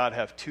does God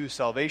have two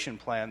salvation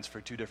plans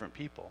for two different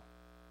people?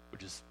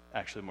 Which is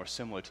actually more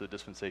similar to the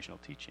dispensational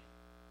teaching.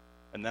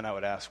 And then I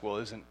would ask, well,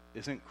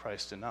 isn't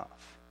Christ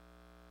enough?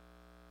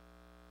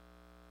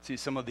 See,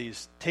 some of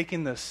these,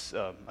 taking this,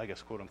 I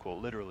guess,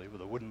 quote-unquote, literally,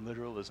 with a wooden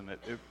literalism, it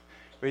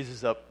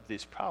raises up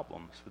these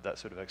problems with that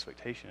sort of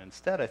expectation.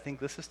 Instead, I think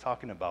this is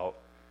talking about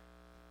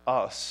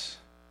us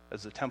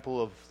as the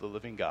temple of the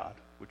living God,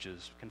 which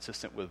is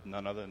consistent with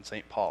none other than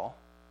St. Paul,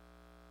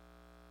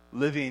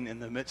 living in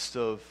the midst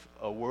of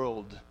a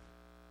world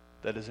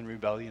that is in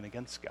rebellion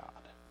against God.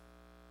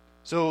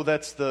 So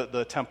that's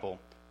the temple.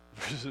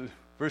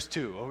 Verse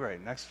 2. All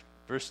right, next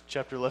verse,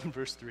 chapter 11,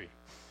 verse 3.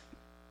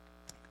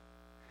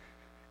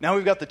 Now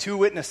we've got the two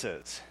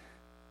witnesses.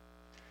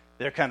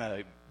 They're kind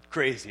of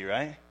crazy,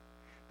 right?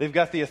 They've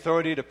got the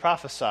authority to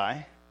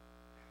prophesy,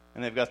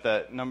 and they've got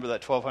that number,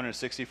 that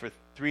 1,260, for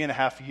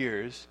 3.5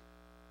 years.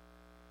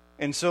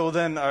 And so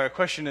then our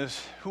question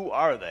is, who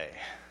are they?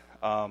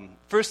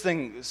 First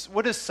thing,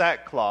 what is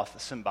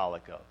sackcloth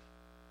symbolic of?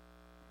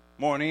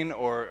 Mourning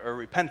or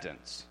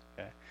repentance.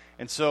 Okay?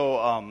 And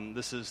so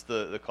this is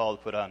the call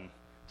to put on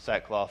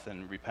sackcloth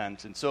and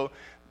repent. And so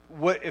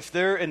what if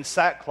they're in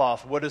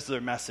sackcloth, what is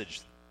their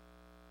message?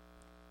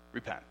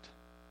 Repent.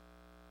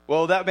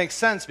 Well, that makes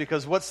sense,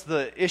 because what's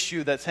the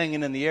issue that's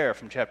hanging in the air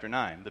from chapter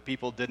 9? The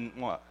people didn't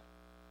what?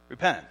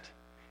 Repent.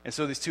 And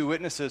so these two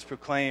witnesses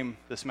proclaim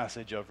this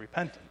message of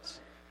repentance.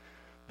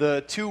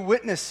 The two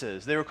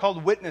witnesses, they were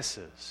called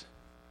witnesses.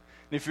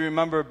 And if you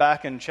remember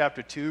back in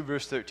chapter 2,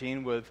 verse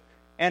 13, with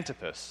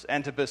Antipas.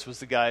 Antipas was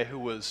the guy who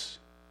was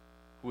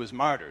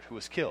martyred, who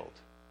was killed.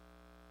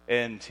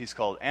 And he's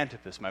called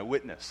Antipas, my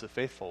witness, the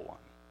faithful one.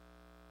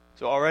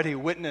 So already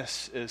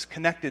witness is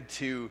connected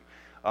to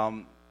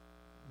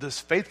this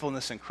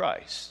faithfulness in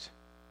Christ.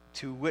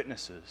 Two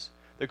witnesses.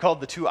 They're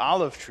called the two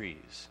olive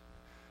trees.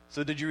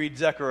 So did you read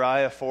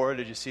Zechariah 4?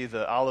 Did you see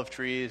the olive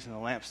trees and the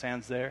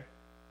lampstands there?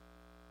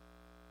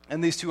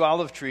 And these two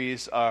olive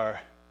trees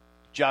are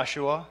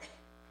Joshua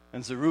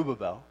and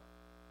Zerubbabel,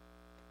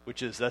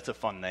 that's a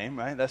fun name,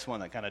 right? That's one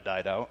that kind of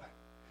died out.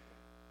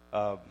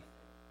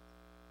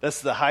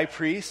 That's the high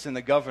priest and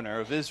the governor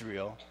of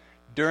Israel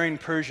during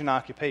Persian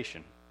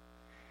occupation.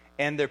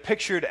 And they're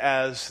pictured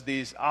as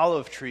these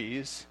olive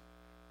trees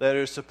that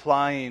are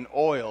supplying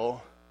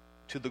oil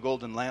to the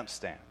golden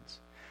lampstands.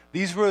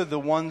 These were the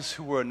ones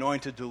who were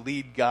anointed to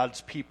lead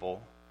God's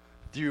people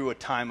through a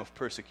time of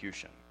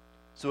persecution.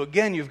 So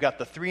again, you've got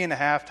the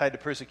 3.5 tied to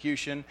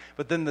persecution,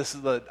 but then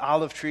the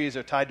olive trees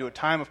are tied to a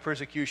time of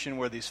persecution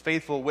where these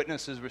faithful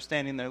witnesses were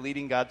standing there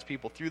leading God's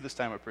people through this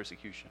time of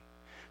persecution.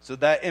 So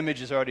that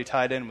image is already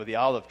tied in with the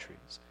olive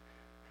trees.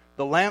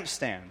 The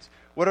lampstands.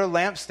 What are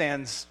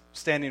lampstands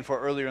standing for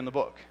earlier in the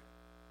book?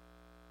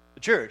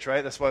 The church,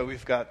 right? That's why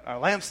we've got our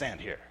lampstand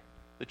here.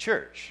 The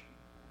church.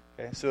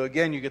 Okay, so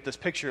again, you get this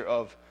picture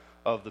of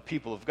the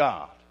people of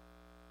God.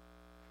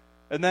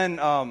 And then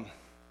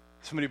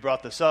somebody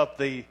brought this up.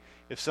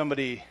 If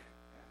somebody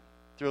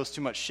throws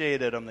too much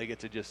shade at them, they get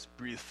to just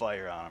breathe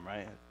fire on them,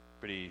 right?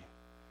 Pretty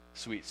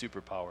sweet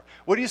superpower.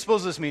 What do you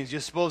suppose this means? Do you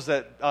suppose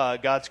that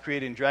God's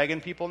creating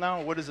dragon people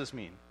now? What does this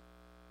mean?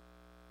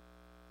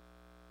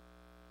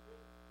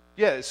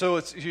 Yeah,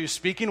 so you're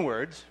speaking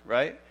words,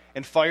 right?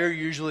 And fire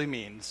usually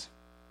means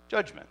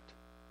judgment.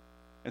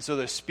 And so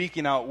they're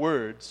speaking out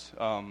words.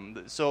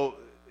 So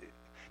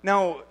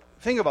now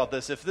think about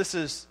this. If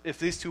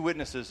these two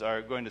witnesses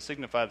are going to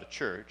signify the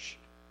church,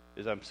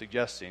 as I'm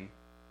suggesting,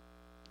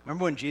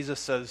 remember when Jesus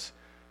says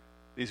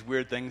these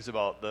weird things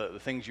about the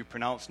things you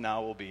pronounce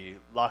now will be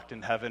locked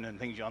in heaven and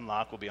things you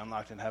unlock will be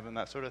unlocked in heaven,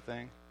 that sort of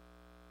thing?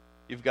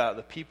 You've got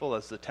the people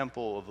as the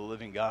temple of the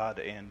living God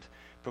and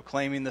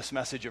proclaiming this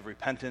message of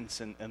repentance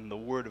and the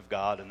word of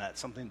God, and that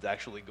something's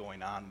actually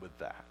going on with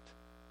that.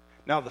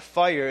 Now the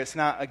fire, it's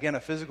not, again, a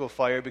physical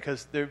fire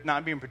because they're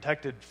not being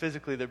protected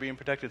physically, they're being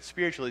protected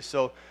spiritually,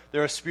 so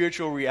there are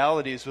spiritual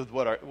realities with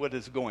what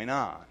is going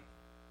on.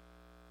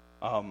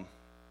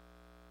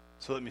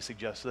 So let me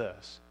suggest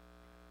this.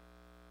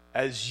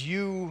 As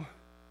you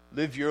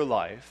live your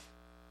life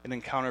and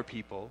encounter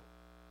people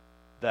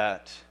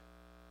that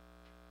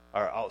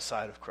are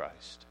outside of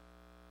Christ,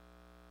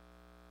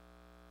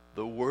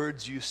 the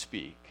words you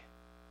speak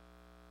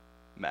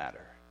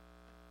matter.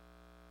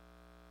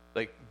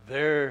 Like,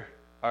 there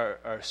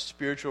are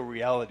spiritual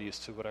realities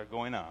to what are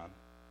going on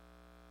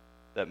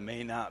that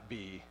may not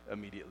be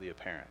immediately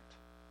apparent,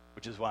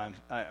 which is why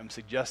I'm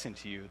suggesting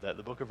to you that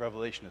the book of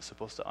Revelation is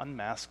supposed to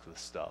unmask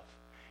this stuff.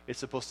 It's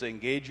supposed to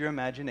engage your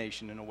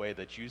imagination in a way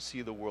that you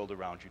see the world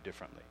around you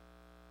differently,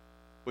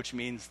 which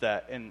means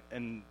that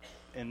in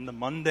the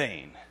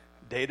mundane,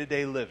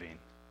 day-to-day living,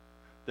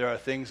 there are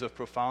things of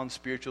profound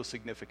spiritual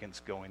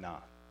significance going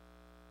on.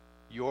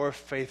 Your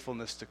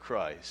faithfulness to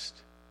Christ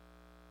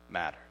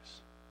matters.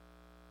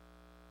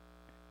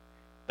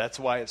 That's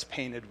why it's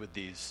painted with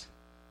these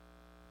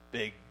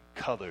big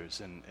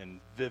colors and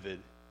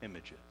vivid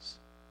images.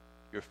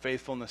 Your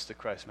faithfulness to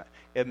Christ,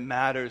 it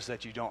matters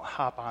that you don't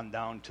hop on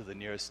down to the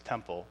nearest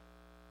temple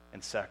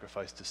and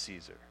sacrifice to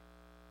Caesar.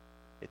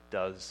 It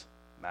does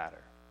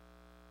matter.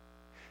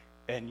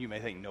 And you may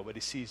think nobody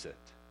sees it,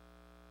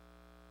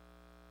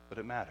 but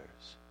it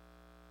matters.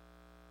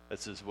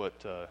 This is what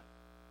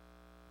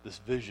this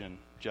vision,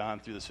 John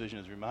through this vision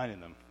is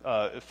reminding them.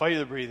 Fire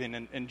the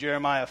breathing in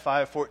Jeremiah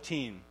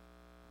 5:14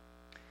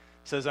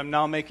 says, I'm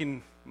now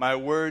making my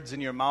words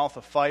in your mouth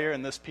a fire,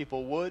 and this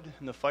people wood,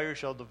 and the fire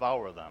shall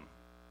devour them.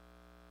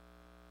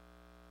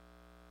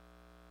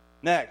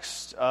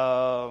 Next,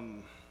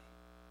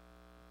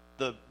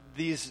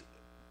 these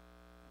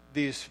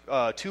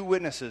two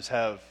witnesses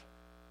have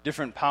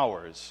different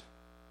powers.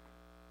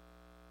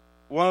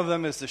 One of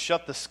them is to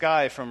shut the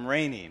sky from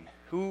raining.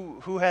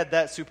 Who had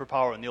that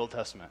superpower in the Old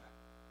Testament?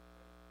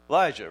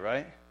 Elijah,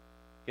 right?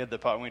 He had the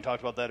power. We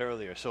talked about that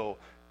earlier. So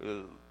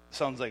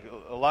sounds like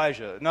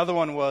Elijah. Another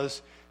one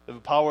was the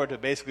power to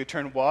basically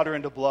turn water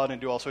into blood and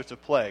do all sorts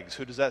of plagues.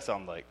 Who does that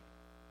sound like?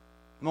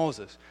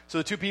 Moses. So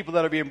the two people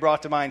that are being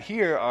brought to mind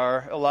here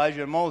are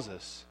Elijah and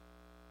Moses.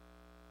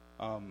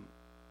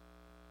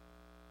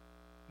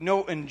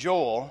 Note in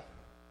Joel,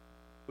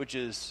 which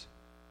is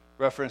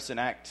referenced in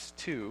Acts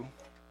 2.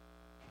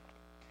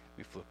 Let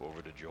me flip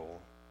over to Joel,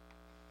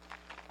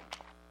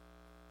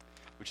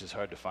 which is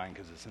hard to find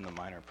because it's in the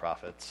Minor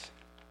Prophets.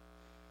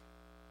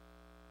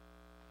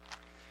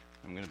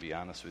 I'm going to be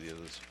honest with you,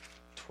 those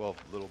 12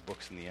 little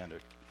books in the end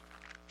are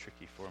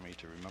tricky for me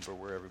to remember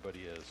where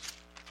everybody is.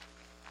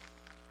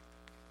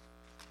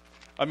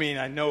 I mean,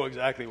 I know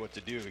exactly what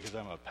to do because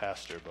I'm a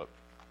pastor,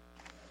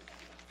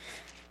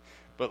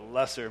 but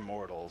lesser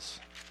mortals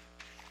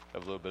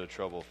have a little bit of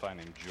trouble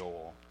finding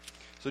Joel.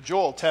 So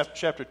Joel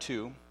chapter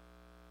 2,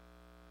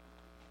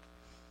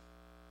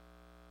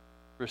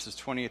 verses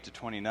 28 to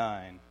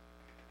 29.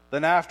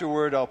 Then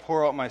afterward I'll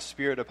pour out my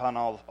spirit upon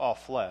all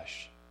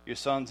flesh. Your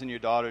sons and your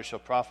daughters shall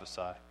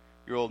prophesy.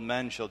 Your old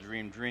men shall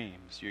dream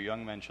dreams. Your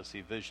young men shall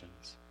see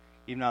visions.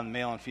 Even on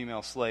male and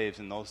female slaves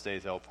in those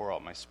days I will pour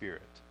out my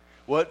spirit.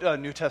 What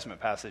New Testament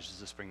passage does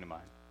this bring to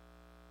mind?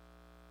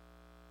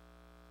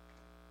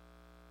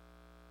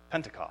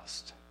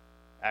 Pentecost.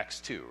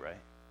 Acts 2, right?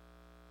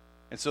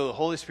 And so the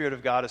Holy Spirit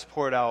of God is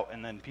poured out,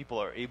 and then people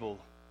are able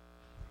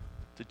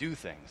to do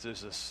things.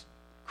 There's this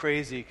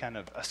crazy kind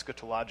of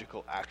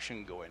eschatological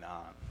action going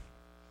on.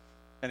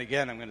 And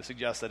again, I'm going to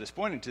suggest that it's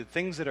pointing to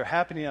things that are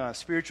happening on a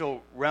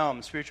spiritual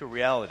realm, spiritual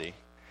reality.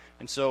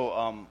 And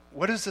so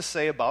what does this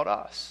say about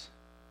us?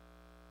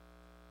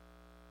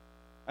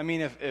 I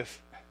mean,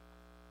 if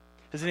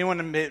has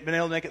anyone been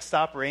able to make it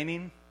stop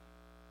raining?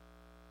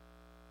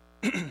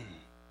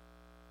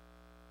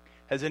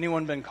 Has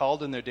anyone been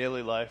called in their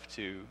daily life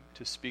to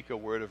speak a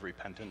word of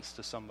repentance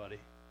to somebody?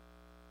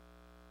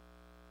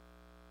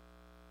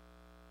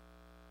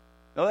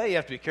 Now, that you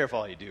have to be careful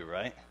how you do,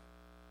 right?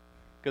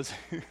 Because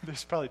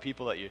there's probably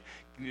people that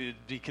it'd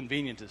be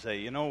convenient to say,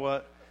 you know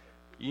what,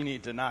 you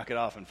need to knock it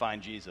off and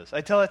find Jesus.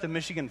 I tell that to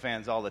Michigan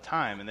fans all the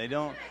time, and they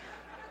don't.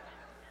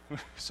 We're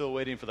still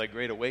waiting for that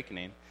great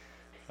awakening.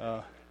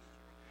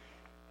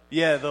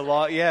 Yeah, the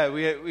law. Yeah,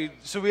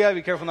 so we got to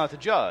be careful not to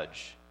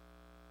judge.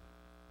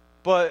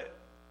 But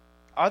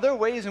Are there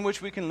ways in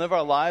which we can live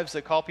our lives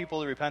that call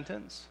people to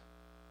repentance?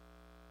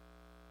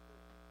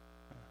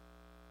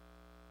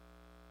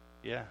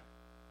 Yeah.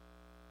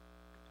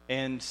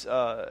 And,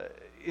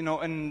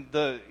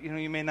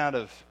 you may not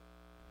have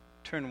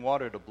turned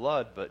water to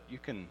blood, but you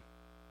can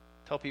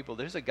tell people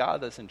there's a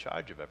God that's in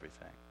charge of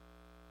everything.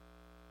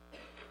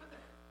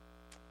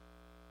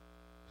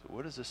 So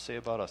what does this say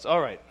about us?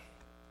 All right.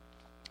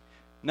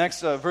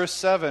 Next, verse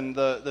 7,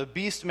 the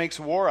beast makes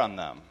war on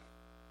them.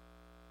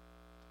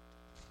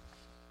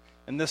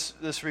 And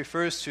this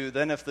refers to,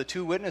 then if the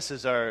two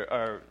witnesses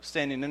are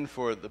standing in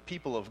for the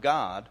people of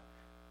God,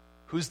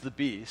 who's the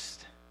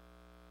beast?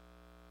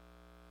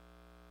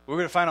 We're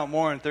going to find out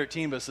more in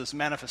 13, but it's this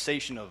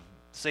manifestation of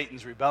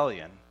Satan's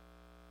rebellion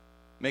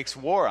makes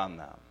war on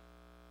them.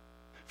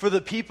 For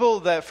the people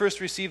that first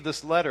received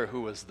this letter,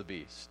 who was the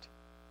beast?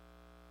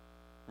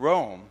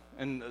 Rome,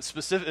 and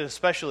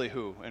especially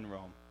who in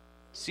Rome?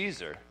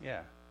 Caesar,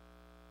 yeah.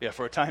 Yeah,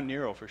 for a time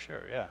Nero, for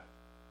sure, yeah.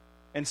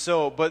 And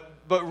so, but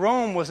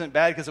Rome wasn't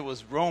bad because it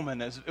was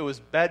Roman. It was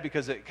bad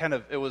because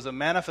it was a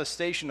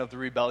manifestation of the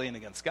rebellion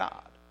against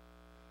God.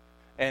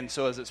 And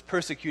so as it's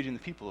persecuting the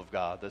people of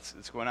God,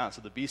 that's going on.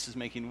 So the beast is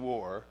making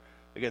war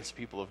against the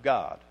people of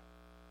God.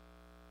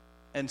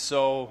 And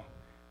so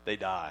they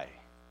die.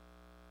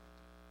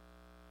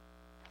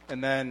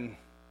 And then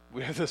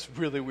we have this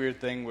really weird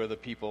thing where the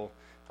people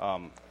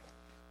lost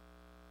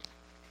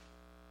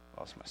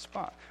my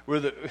spot.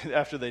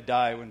 After they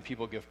die, when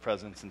people give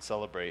presents and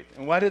celebrate.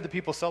 And why did the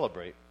people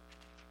celebrate?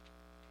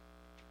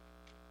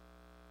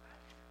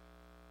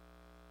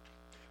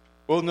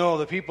 Well, no,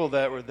 the people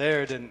that were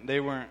there they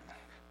weren't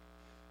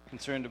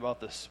concerned about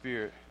the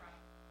spirit.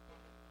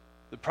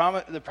 The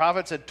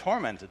prophets had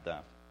tormented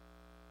them.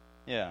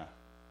 Yeah.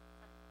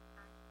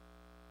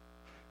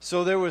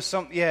 So there was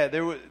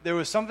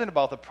something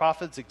about the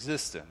prophet's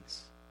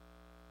existence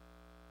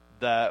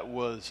that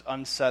was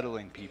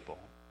unsettling people.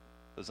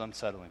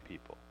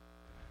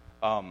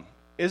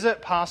 Is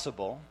it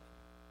possible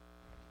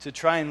to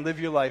try and live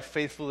your life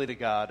faithfully to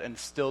God and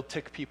still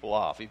tick people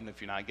off, even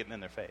if you're not getting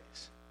in their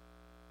face?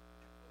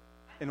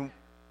 And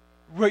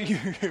what you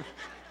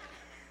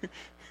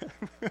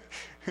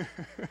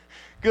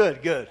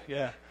Good,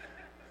 yeah.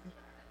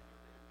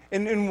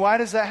 And why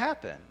does that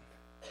happen?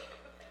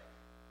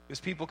 Because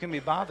people can be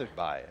bothered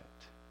by it.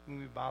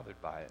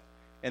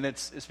 And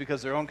it's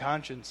because their own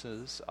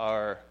consciences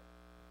are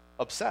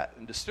upset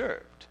and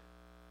disturbed.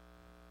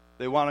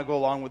 They want to go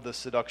along with the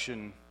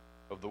seduction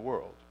of the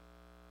world.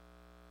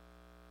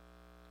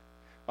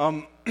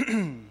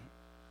 Then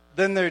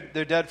they're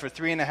dead for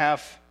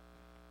 3.5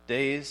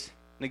 days.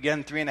 And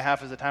again,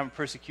 3.5 is a time of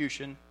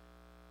persecution.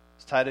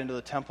 It's tied into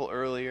the temple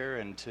earlier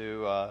and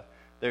to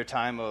their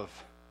time of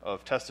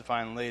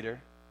testifying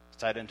later.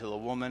 It's tied into the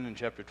woman in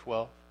chapter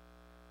 12.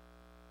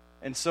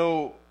 And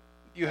so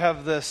you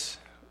have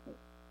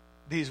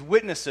these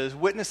witnesses.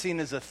 Witnessing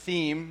is a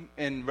theme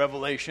in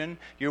Revelation.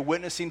 You're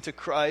witnessing to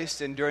Christ,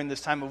 and during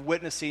this time of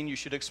witnessing, you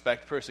should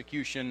expect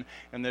persecution.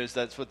 And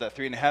that's what that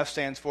 3.5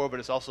 stands for,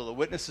 but it's also the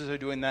witnesses are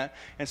doing that.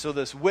 And so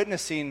this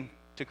witnessing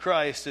to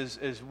Christ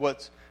is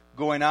what's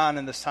going on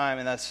in this time,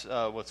 and that's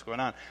what's going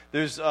on.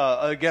 There's,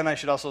 again, I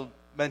should also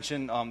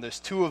mention,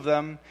 there's 2 of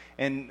them.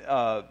 And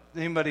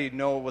anybody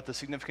know what the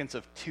significance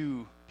of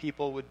 2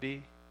 people would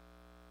be?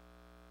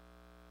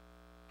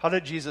 How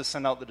did Jesus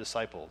send out the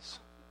disciples?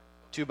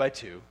 2 by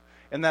 2.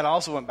 And that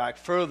also went back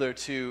further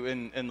to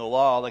in the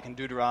law, like in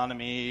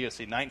Deuteronomy,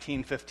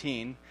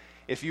 19:15.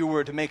 If you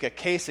were to make a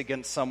case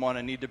against someone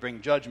and need to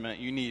bring judgment,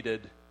 you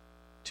needed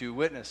 2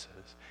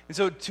 witnesses. And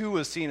so 2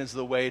 was seen as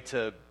the way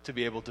to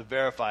be able to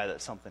verify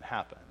that something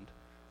happened.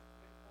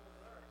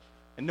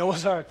 In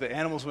Noah's Ark, the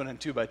animals went in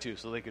 2 by 2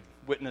 so they could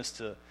witness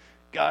to,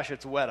 gosh,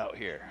 it's wet out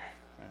here.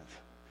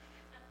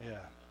 Yeah.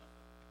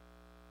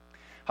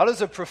 How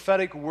does a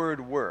prophetic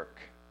word work?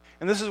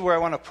 And this is where I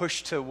want to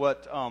push to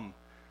what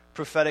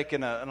prophetic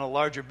in a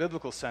larger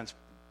biblical sense.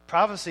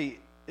 Prophecy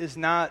is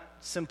not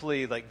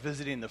simply like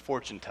visiting the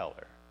fortune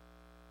teller.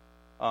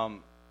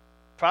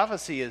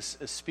 Prophecy is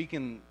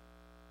speaking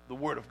the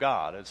word of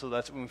God, and so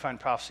that's when we find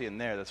prophecy in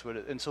there.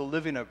 And so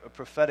living a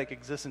prophetic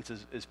existence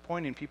is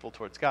pointing people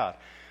towards God.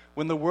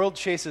 When the world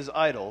chases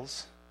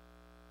idols,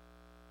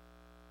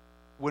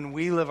 when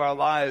we live our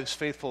lives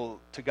faithful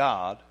to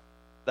God,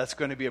 that's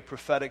going to be a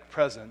prophetic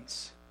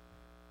presence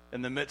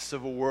in the midst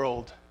of a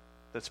world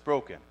that's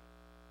broken.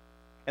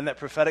 And that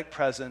prophetic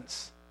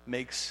presence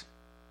makes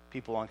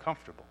people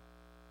uncomfortable.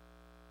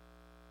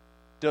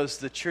 Does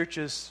the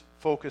church's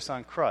focus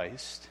on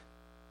Christ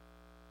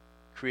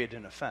create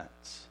an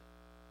offense?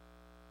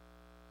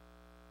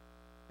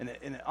 And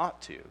it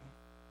ought to.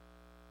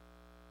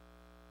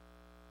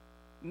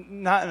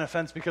 Not an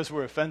offense because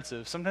we're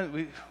offensive.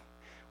 Sometimes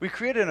we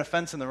create an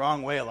offense in the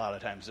wrong way a lot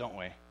of times, don't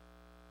we?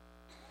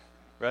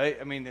 Right?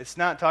 I mean, it's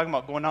not talking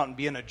about going out and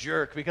being a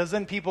jerk, because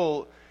then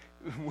people,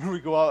 when we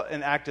go out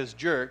and act as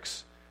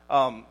jerks,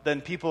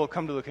 then people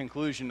come to the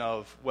conclusion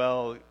of,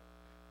 well,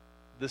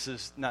 this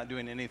is not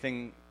doing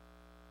anything.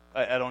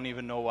 I don't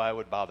even know why I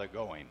would bother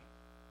going.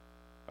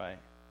 Right?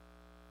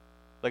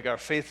 like our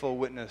faithful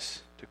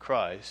witness to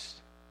Christ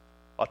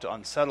ought to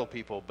unsettle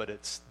people, but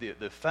it's the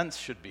offense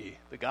should be,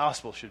 the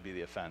gospel should be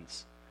the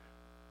offense,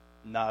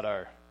 not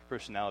our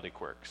personality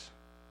quirks.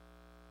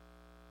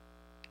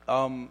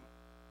 Another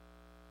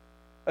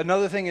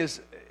thing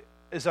is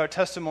our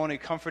testimony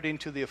comforting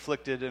to the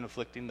afflicted and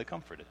afflicting the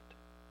comforted?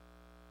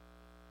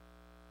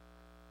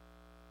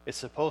 It's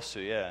supposed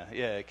to, yeah,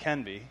 it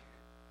can be.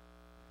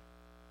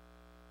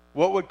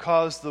 What would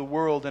cause the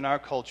world and our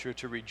culture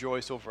to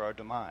rejoice over our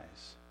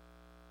demise?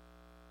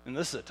 And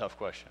this is a tough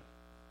question.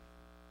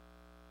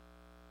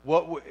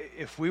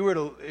 If we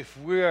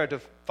are to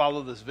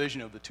follow this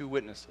vision of the two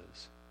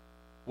witnesses,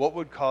 what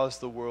would cause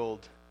the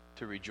world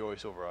to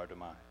rejoice over our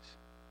demise?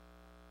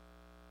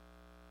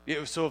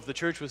 So if the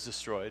church was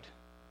destroyed,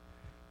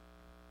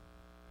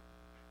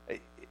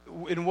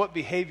 in what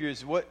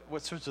behaviors,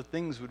 what sorts of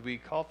things would we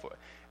call for?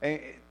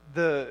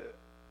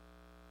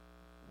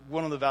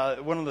 One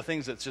of the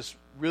things that's just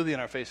really in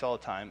our face all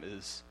the time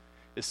is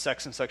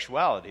sex and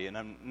sexuality, and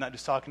I'm not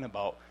just talking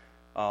about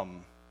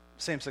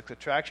same-sex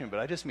attraction, but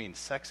I just mean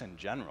sex in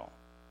general.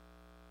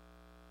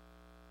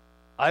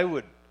 I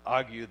would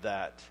argue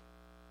that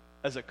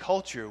as a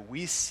culture,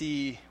 we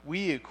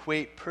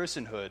equate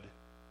personhood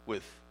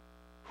with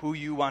who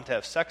you want to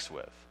have sex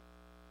with,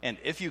 and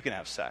if you can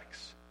have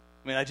sex.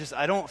 I mean,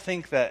 I don't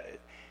think that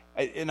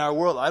in our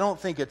world, I don't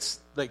think it's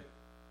like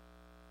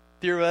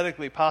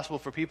theoretically possible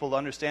for people to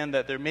understand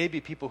that there may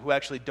be people who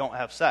actually don't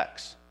have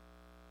sex.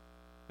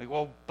 Like,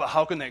 well, but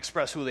how can they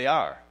express who they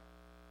are?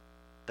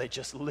 They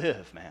just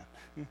live, man.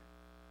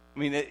 I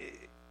mean,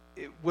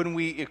 when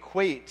we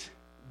equate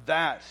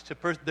that to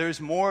there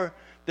is more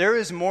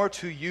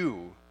to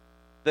you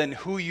than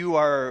who you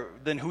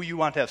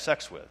want to have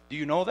sex with. Do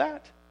you know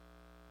that?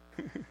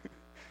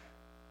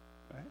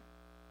 Right?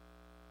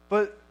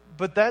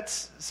 But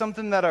that's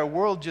something that our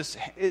world just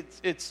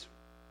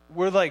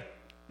we're like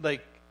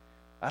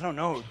I don't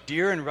know,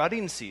 deer in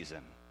rutting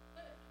season,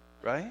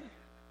 right?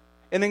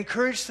 And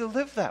encouraged to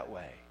live that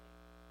way.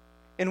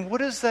 And what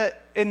does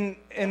that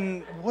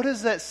what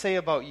does that say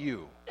about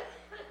you?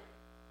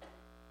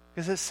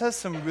 Because it says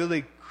some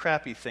really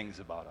crappy things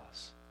about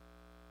us.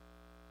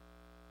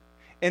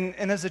 And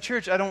as a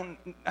church, I don't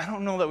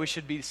know that we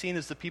should be seen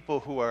as the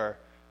people who are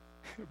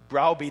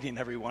browbeating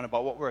everyone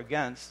about what we're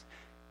against.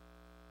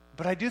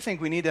 But I do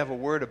think we need to have a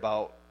word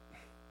about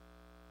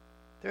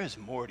there is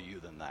more to you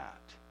than that.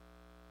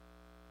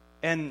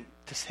 And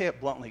to say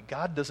it bluntly,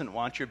 God doesn't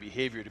want your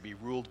behavior to be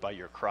ruled by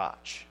your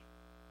crotch.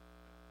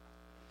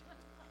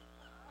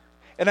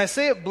 And I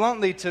say it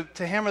bluntly to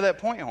hammer that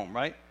point home,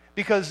 right?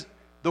 Because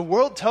the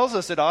world tells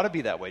us it ought to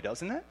be that way,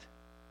 doesn't it?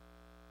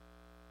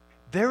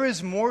 There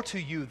is more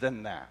to you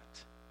than that.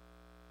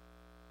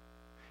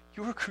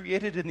 You were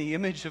created in the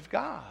image of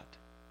God.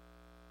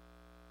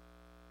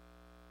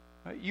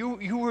 Right?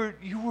 You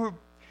were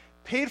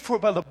paid for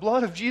by the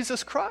blood of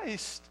Jesus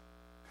Christ.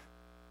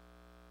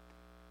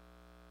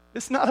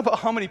 It's not about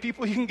how many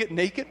people you can get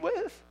naked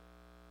with.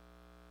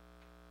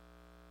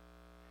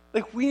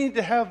 Like, we need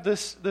to have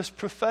this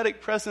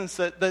prophetic presence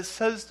that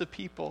says to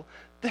people,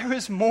 there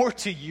is more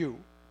to you.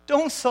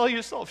 Don't sell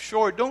yourself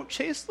short. Don't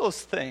chase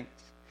those things.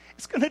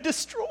 It's going to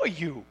destroy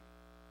you.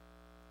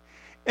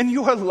 And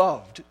you are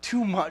loved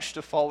too much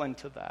to fall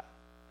into that.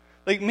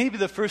 Like, maybe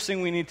the first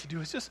thing we need to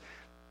do is just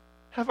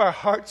have our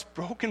hearts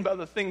broken by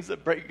the things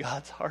that break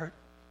God's heart.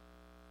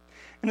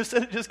 And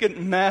instead of just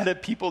getting mad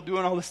at people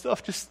doing all this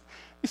stuff, just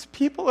these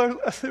people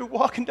they're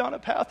walking down a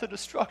path of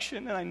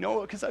destruction, and I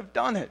know it because I've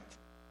done it.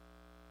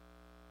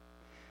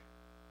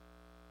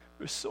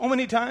 There's so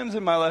many times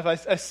in my life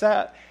I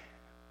sat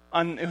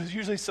on, it was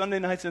usually Sunday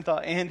nights, and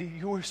thought, Andy,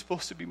 you were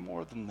supposed to be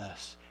more than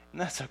this. And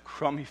that's a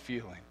crummy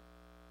feeling.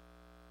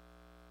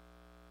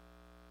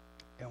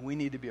 And we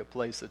need to be a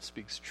place that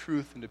speaks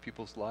truth into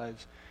people's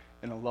lives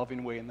in a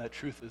loving way, and that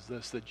truth is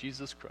this, that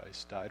Jesus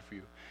Christ died for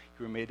you.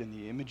 You were made in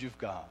the image of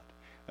God,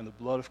 and the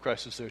blood of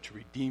Christ is there to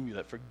redeem you.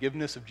 That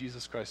forgiveness of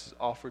Jesus Christ is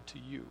offered to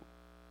you.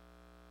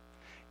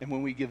 And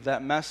when we give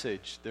that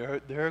message,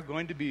 there are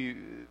going to be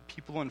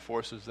people and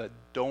forces that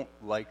don't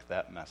like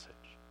that message.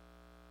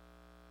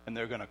 And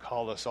they're going to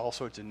call us all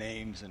sorts of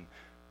names and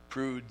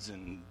prudes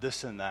and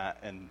this and that.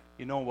 And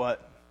you know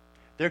what?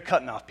 They're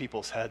cutting off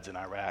people's heads in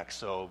Iraq,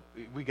 so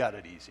we got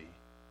it easy.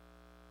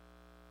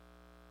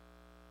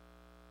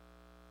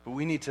 But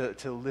we need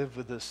to live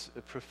with this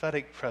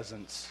prophetic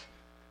presence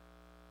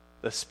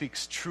that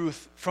speaks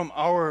truth from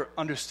our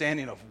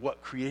understanding of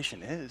what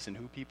creation is and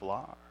who people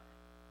are.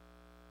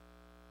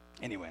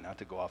 Anyway, not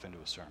to go off into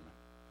a sermon.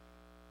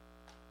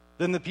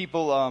 Then the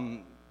people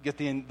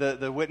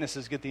the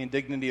witnesses get the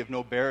indignity of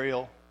no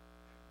burial.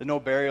 The no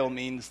burial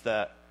means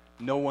that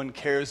no one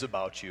cares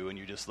about you and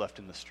you're just left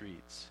in the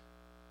streets.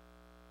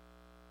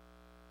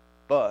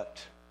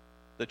 But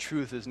the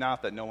truth is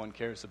not that no one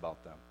cares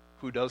about them.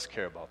 Who does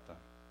care about them?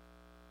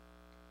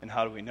 And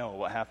how do we know?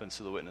 What happens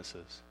to the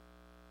witnesses?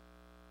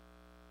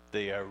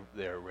 They are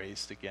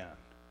raised again.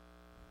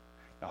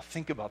 Now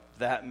think about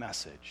that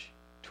message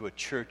to a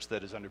church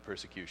that is under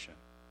persecution.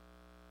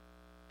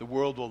 The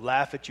world will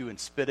laugh at you and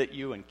spit at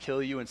you and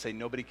kill you and say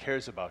nobody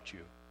cares about you.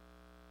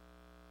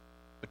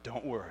 But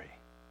don't worry,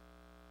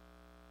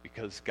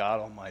 because God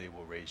Almighty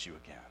will raise you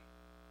again.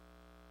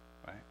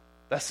 Right?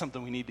 That's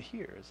something we need to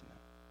hear, isn't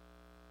it?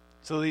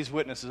 So these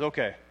witnesses,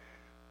 okay.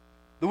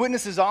 The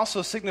witnesses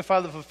also signify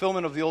the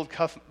fulfillment of the old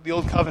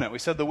covenant. We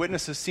said the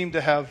witnesses seem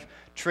to have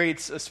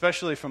traits,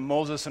 especially from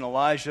Moses and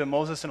Elijah.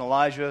 Moses and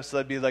Elijah, so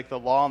that'd be like the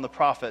law and the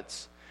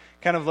prophets.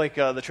 Kind of like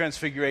the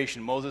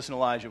transfiguration, Moses and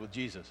Elijah with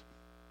Jesus.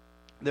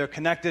 They're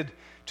connected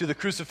to the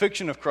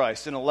crucifixion of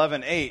Christ. In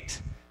 11:8,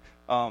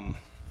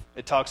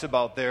 it talks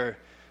about they're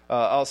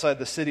outside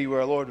the city where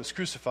our Lord was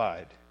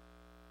crucified.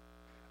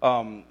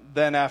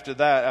 Then after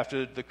that,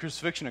 after the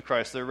crucifixion of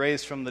Christ, they're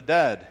raised from the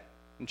dead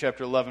in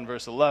chapter 11,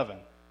 verse 11.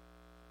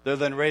 They're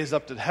then raised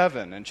up to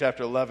heaven in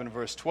chapter 11,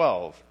 verse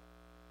 12.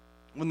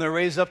 When they're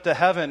raised up to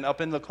heaven, up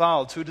in the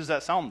clouds, who does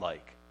that sound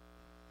like?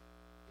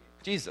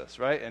 Jesus,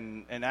 right?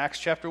 In Acts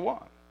chapter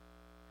 1.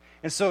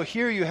 And so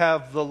here you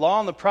have the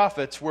law and the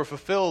prophets were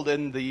fulfilled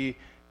in the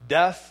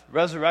death,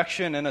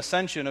 resurrection, and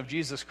ascension of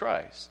Jesus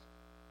Christ.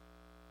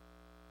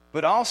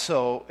 But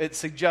also, it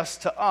suggests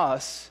to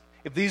us,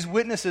 if these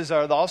witnesses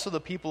are also the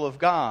people of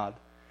God,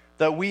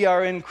 that we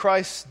are in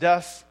Christ's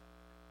death,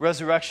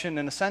 resurrection,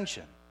 and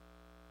ascension.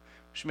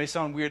 Which may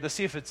sound weird. Let's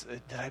see if it's...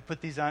 Did I put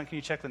these on? Can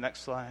you check the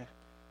next slide?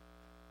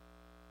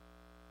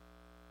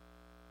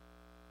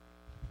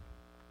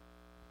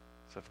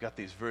 So I've got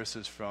these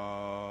verses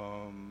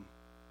from...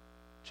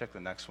 Check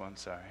the next one,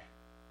 sorry.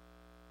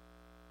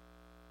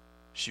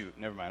 Shoot,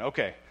 never mind.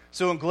 Okay.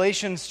 So in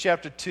Galatians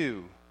chapter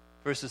 2,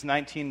 verses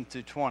 19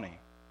 to 20,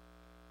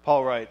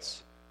 Paul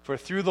writes, "For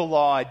through the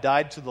law I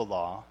died to the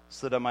law,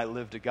 so that I might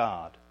live to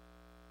God.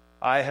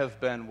 I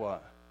have been"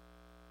 what?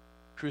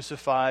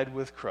 "Crucified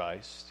with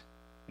Christ,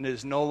 and it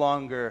is no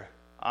longer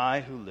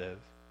I who live,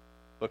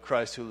 but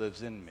Christ who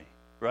lives in me."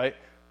 Right?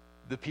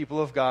 The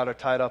people of God are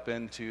tied up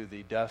into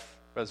the death,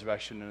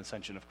 resurrection, and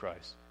ascension of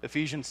Christ.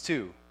 Ephesians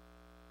 2.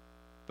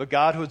 "But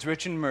God, who is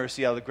rich in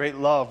mercy, out of the great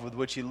love with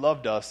which he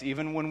loved us,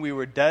 even when we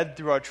were dead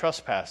through our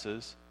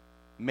trespasses,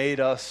 made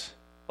us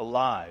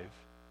alive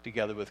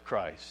together with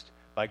Christ.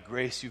 By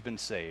grace you've been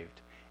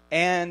saved.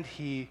 And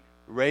he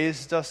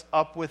raised us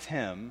up with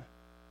him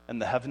in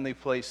the heavenly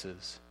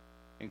places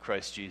in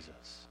Christ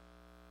Jesus."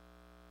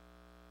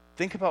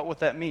 Think about what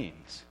that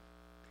means.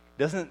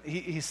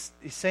 He's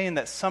saying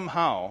that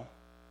somehow,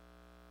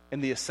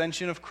 in the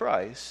ascension of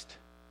Christ,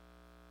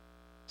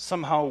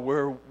 somehow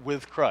we're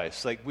with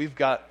Christ. Like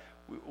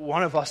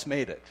one of us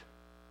made it.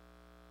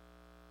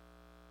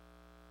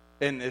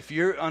 And if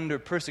you're under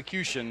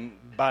persecution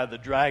by the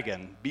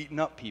dragon, beating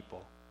up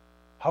people,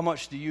 how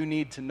much do you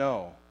need to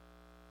know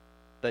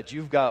that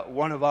you've got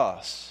one of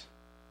us,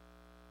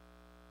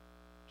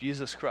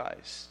 Jesus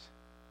Christ,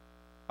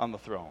 on the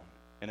throne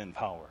and in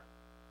power?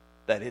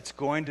 That it's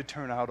going to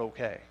turn out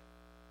okay.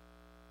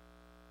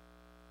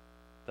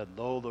 That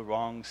though the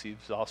wrong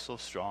seems also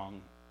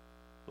strong,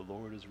 the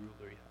Lord is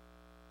ruler yet.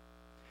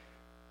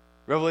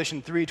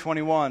 Revelation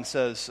 3:21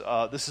 says,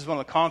 this is one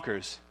of the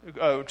conquers,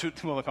 one of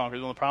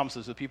the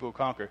promises of the people who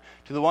conquer.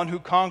 To the one who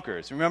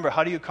conquers. Remember,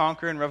 how do you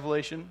conquer in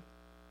Revelation?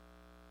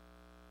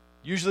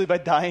 Usually by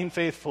dying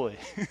faithfully.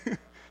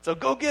 So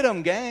go get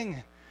him,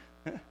 gang.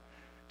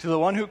 To the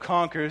one who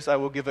conquers, I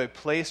will give a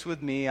place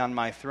with me on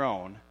my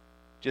throne,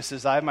 just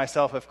as I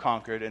myself have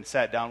conquered and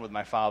sat down with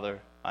my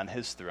Father on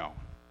his throne.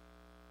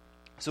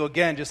 So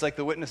again, just like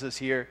the witnesses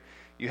here,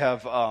 you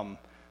have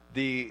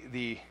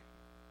the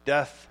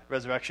death,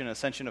 resurrection, and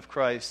ascension of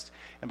Christ,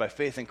 and by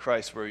faith in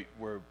Christ,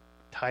 we're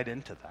tied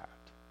into that.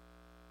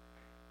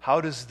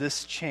 How does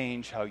this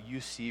change how you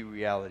see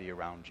reality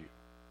around you?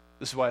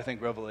 This is why I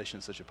think Revelation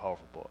is such a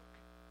powerful book.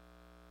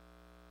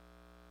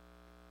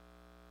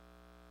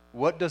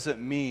 What does it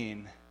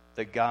mean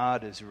that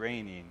God is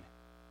reigning,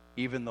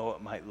 even though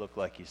it might look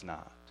like he's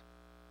not?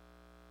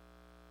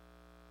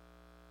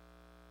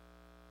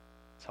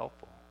 It's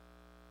helpful.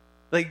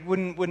 Like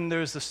when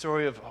there's the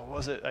story of,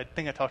 I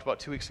think I talked about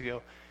 2 weeks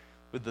ago,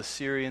 with the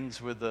Syrians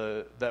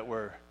that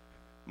were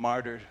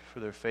martyred for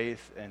their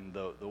faith, and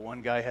the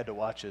one guy had to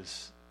watch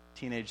his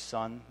teenage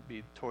son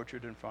be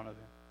tortured in front of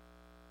him.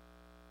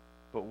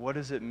 But what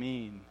does it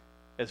mean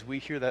as we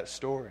hear that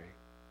story?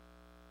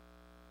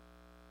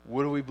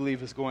 What do we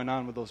believe is going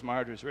on with those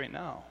martyrs right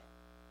now?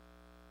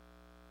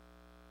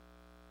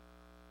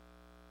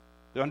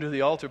 They're under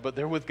the altar, but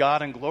they're with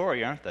God in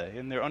glory, aren't they?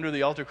 And they're under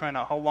the altar crying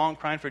out, "How long?"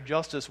 crying for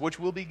justice, which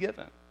will be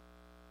given.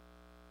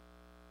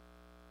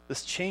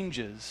 This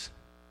changes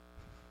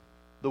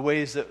the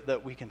ways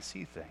that we can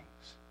see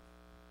things.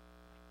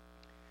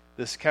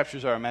 This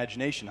captures our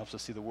imagination, helps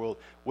us see the world.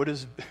 What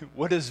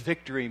does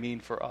victory mean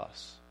for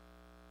us?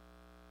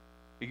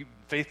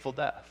 Faithful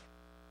death.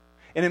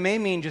 And it may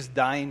mean just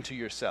dying to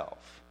yourself.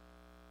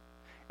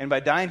 And by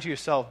dying to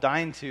yourself,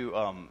 dying to,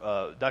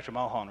 Dr.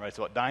 Mulholland writes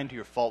about dying to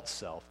your false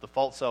self. The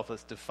false self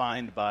is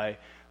defined by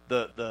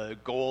the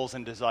goals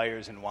and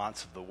desires and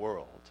wants of the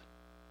world.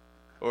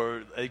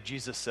 Or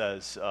Jesus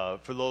says,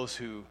 for those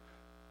who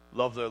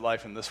love their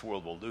life in this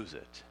world will lose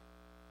it.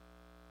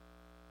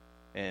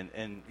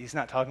 And he's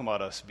not talking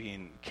about us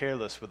being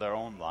careless with our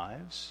own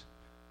lives,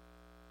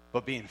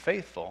 but being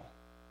faithful,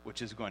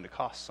 which is going to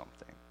cost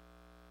something.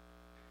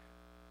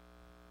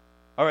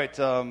 All right,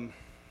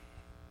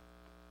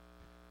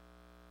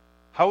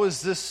 how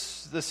is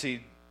this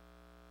seed?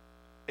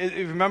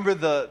 Remember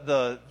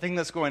the thing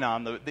that's going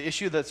on, the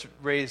issue that's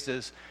raised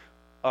is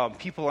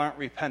people aren't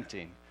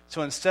repenting.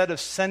 So instead of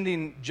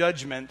sending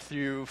judgment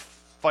through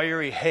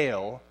fiery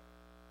hail,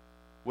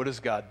 what does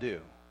God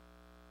do?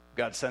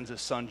 God sends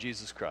his son,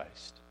 Jesus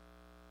Christ.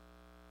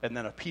 And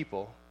then a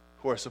people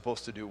who are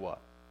supposed to do what?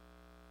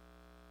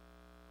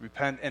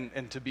 Repent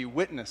and to be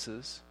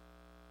witnesses.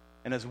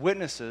 And as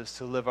witnesses,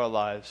 to live our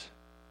lives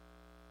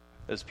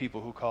as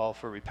people who call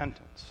for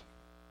repentance.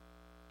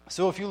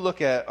 So if you look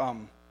at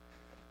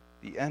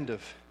the end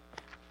of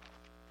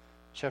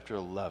chapter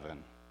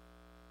 11.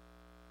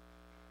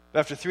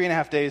 After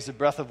 3.5 days, the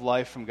breath of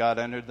life from God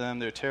entered them.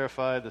 They're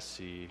terrified. Let's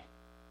see.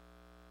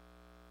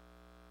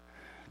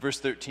 Verse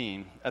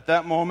 13. At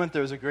that moment,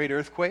 there was a great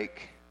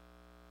earthquake,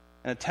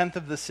 and 1/10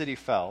 of the city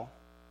fell.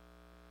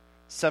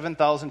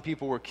 7,000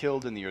 people were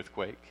killed in the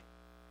earthquake,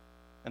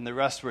 and the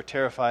rest were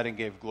terrified and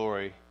gave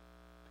glory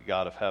to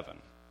God of heaven.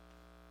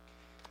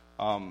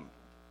 I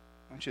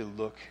want you to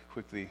look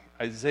quickly.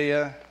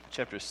 Isaiah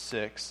chapter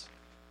 6,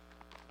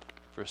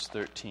 verse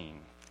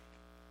 13.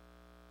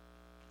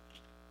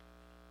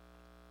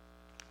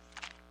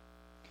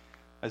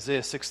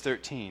 Isaiah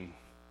 6:13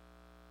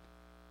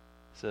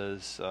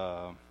 says,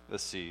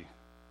 let's see.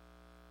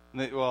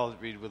 I'll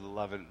read with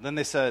 11. Then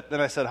I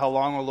said, how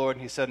long, O Lord?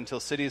 And he said, until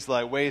cities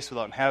lie waste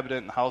without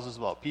inhabitant and houses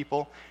without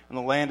people, and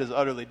the land is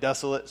utterly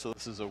desolate. So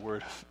this is a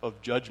word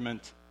of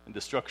judgment and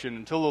destruction.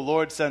 Until the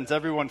Lord sends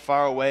everyone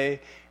far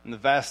away in the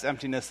vast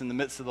emptiness in the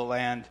midst of the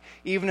land,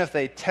 even if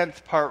a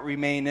 10th part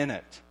remain in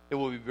it, it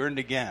will be burned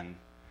again,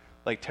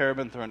 like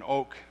terebinth or an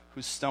oak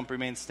whose stump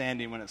remains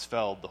standing when it's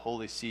felled. The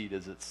holy seed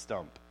is its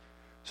stump.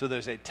 So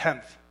there's a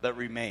 10th that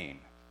remain.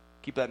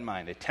 Keep that in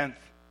mind. A 10th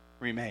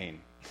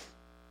remain.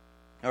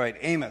 All right,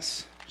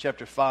 Amos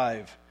chapter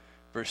 5,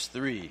 verse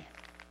 3.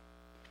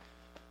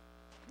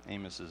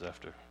 Amos is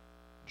after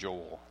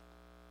Joel.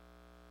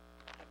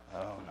 Oh,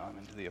 no, I'm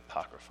into the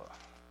Apocrypha.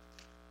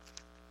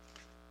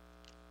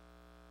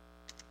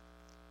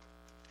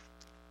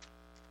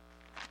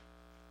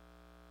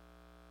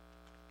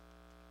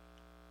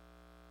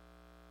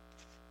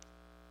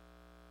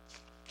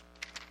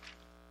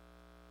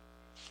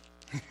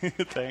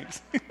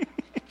 Thanks.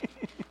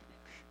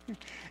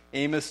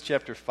 Amos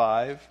chapter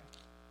 5,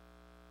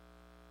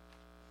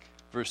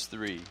 verse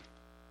 3.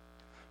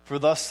 For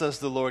thus says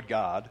the Lord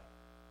God,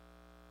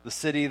 the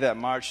city that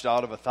marched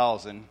out of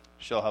 1,000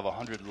 shall have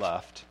 100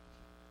 left.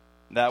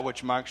 That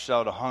which marched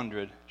out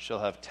 100 shall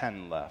have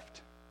 10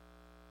 left.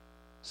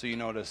 So you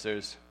notice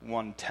there's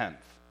 1/10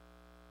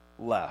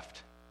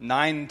 left.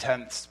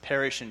 9/10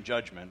 perish in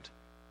judgment.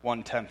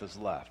 1/10 is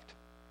left.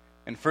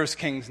 In 1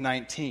 Kings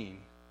 19,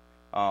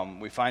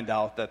 we find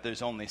out that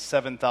there's only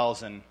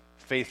 7,000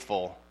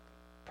 faithful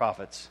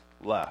prophets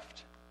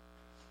left.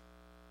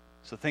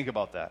 So think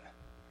about that.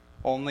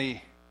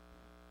 Only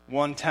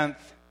 1/10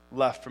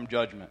 left from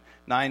judgment.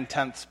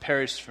 9/10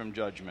 perished from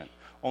judgment.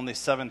 Only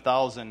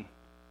 7,000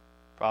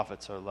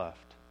 prophets are left.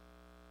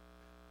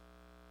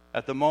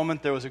 At the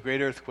moment there was a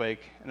great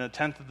earthquake, and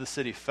 1/10 of the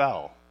city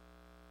fell.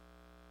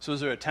 So is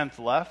there a 10th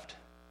left?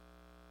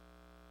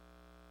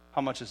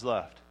 How much is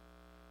left?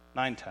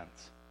 9/10.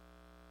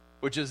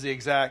 Which is the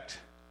exact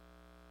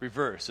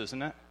reverse,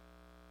 isn't it?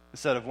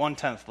 Instead of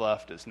 1/10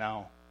 left, it's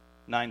now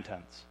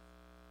 9/10.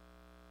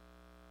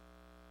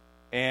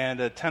 And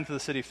 1/10 of the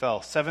city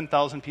fell.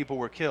 7,000 people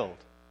were killed.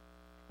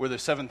 Were there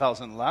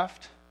 7,000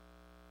 left?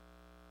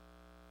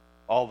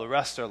 All the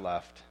rest are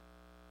left.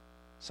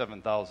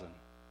 7,000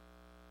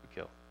 were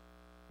killed.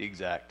 The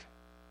exact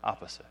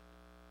opposite.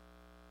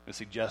 I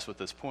suggest what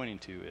this is pointing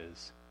to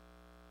is,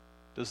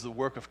 does the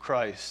work of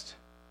Christ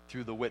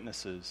through the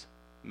witnesses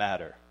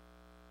matter?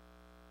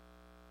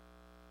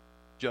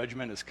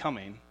 Judgment is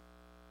coming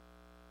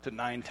to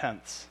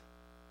 9/10,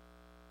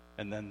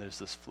 and then there's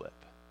this flip.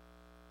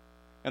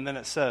 And then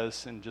it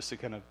says, and just to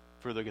kind of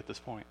further get this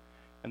point,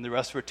 and the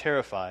rest were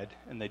terrified,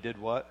 and they did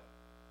what?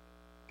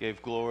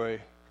 Gave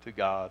glory to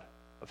God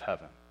of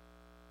heaven.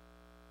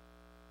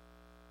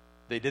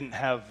 They didn't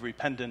have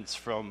repentance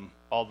from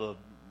all the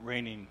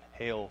raining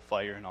hail,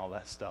 fire, and all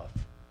that stuff.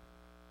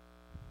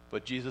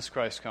 But Jesus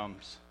Christ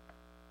comes,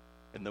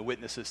 and the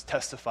witnesses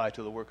testify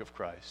to the work of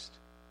Christ.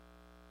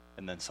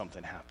 And then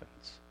something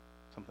happens.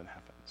 Something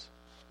happens.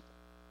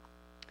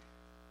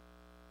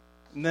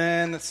 And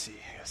then, let's see.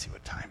 I gotta see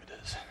what time it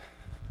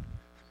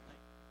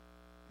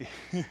is.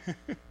 We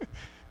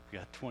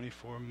got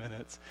 24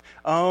 minutes.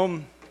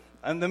 And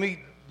let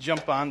me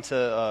jump on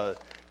to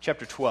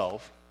chapter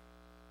 12.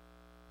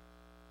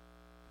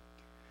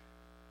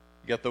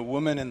 You got the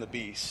woman and the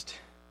beast.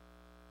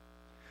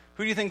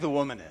 Who do you think the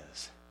woman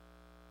is?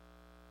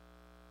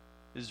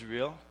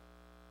 Israel?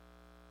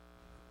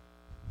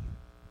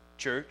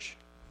 Church?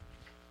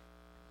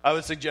 I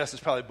would suggest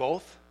it's probably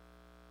both,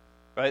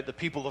 right? The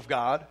people of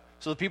God.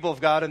 So the people of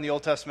God in the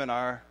Old Testament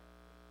are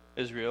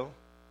Israel.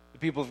 The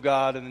people of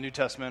God in the New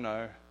Testament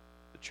are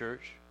the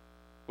church,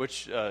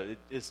 which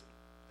is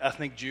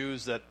ethnic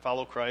Jews that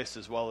follow Christ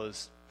as well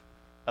as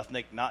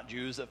ethnic not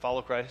Jews that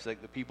follow Christ.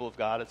 Like the people of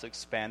God, it's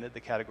expanded. The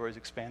category is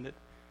expanded,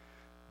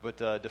 but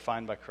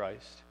defined by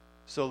Christ.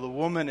 So the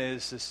woman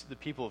is the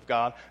people of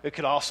God. It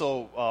could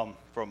also,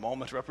 for a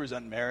moment,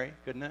 represent Mary,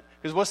 couldn't it?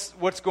 Because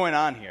what's going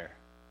on here?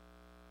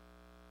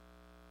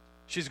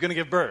 She's going to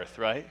give birth,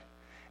 right?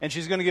 And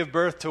she's going to give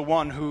birth to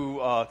one who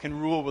can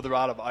rule with a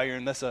rod of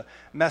iron. That's a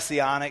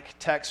messianic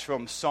text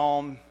from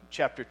Psalm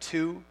chapter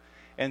 2.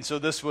 And so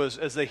this was,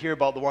 as they hear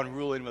about the one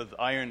ruling with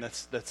iron,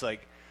 that's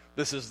like,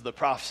 this is the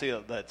prophecy,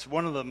 that's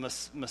one of the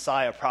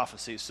Messiah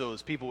prophecies. So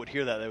as people would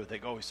hear that, they would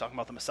think, oh, he's talking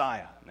about the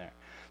Messiah in there.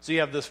 So you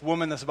have this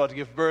woman that's about to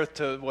give birth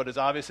to what is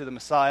obviously the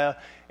Messiah.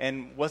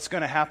 And what's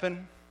going to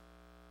happen?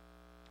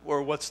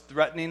 Or what's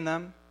threatening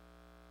them?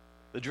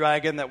 The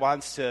dragon that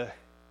wants to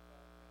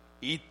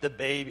eat the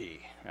baby,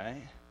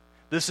 right?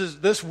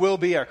 This will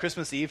be our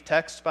Christmas Eve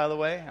text, by the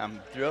way. I'm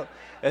thrilled.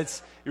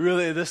 This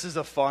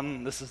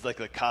is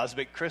like a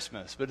cosmic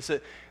Christmas. But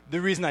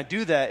the reason I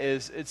do that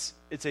is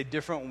it's a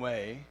different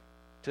way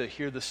to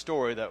hear the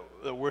story that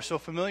we're so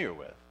familiar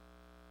with.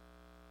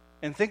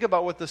 And think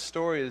about what this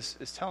story is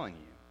telling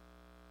you.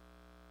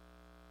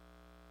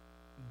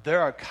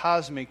 There are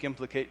cosmic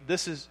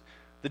implications.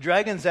 The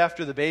dragon's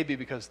after the baby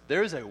because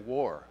there's a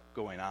war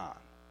going on.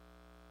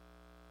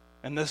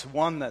 And this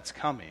one that's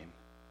coming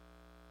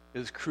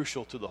is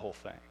crucial to the whole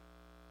thing.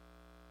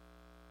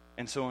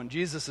 And so when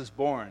Jesus is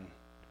born,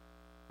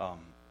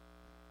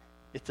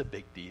 it's a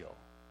big deal.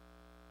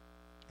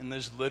 And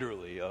there's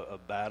literally a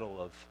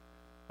battle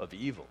of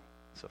evil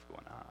stuff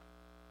going on.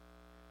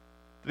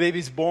 The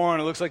baby's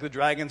born, it looks like the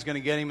dragon's going to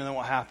get him, and then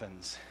what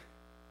happens?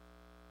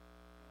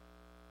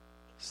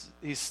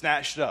 He's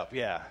snatched up,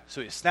 yeah.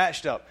 So he's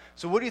snatched up.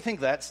 So what do you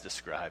think that's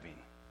describing?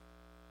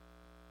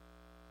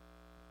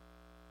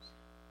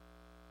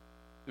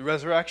 The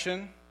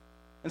resurrection?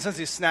 And since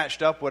he's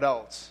snatched up, what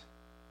else?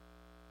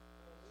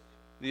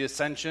 The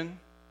ascension.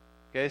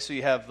 Okay, so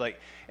you have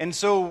and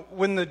so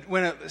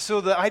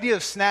so the idea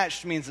of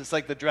snatched means it's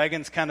like the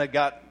dragon's kind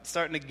of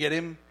starting to get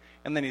him,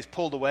 and then he's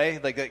pulled away.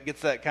 Like that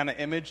gets that kind of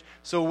image.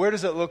 So where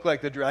does it look like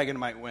the dragon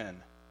might win?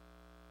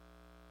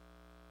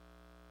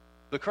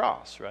 The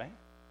cross, right?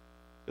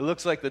 It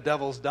looks like the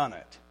devil's done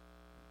it.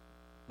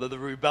 The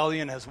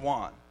rebellion has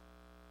won,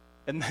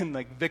 and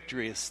then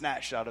victory is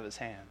snatched out of his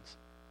hands.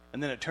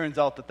 And then it turns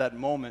out that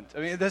moment,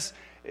 this,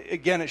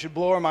 again, it should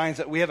blow our minds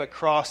that we have a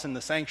cross in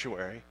the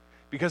sanctuary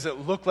because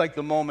it looked like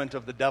the moment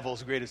of the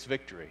devil's greatest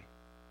victory.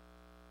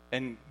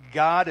 And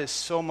God is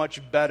so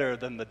much better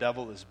than the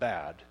devil is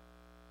bad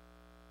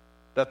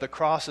that the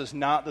cross is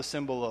not the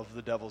symbol of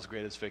the devil's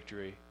greatest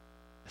victory.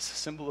 It's the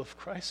symbol of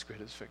Christ's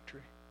greatest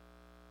victory.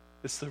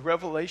 It's the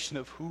revelation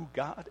of who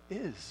God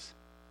is.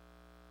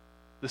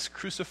 This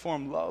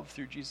cruciform love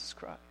through Jesus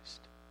Christ.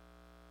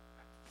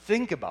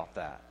 Think about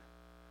that.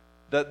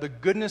 That the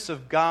goodness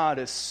of God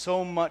is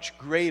so much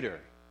greater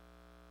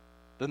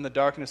than the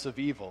darkness of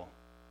evil,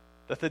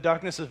 that the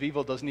darkness of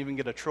evil doesn't even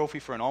get a trophy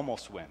for an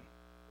almost win.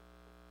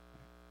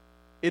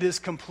 It is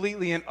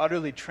completely and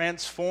utterly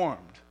transformed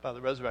by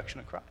the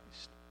resurrection of Christ.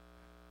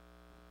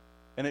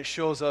 And it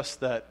shows us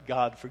that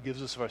God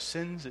forgives us of our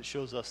sins. It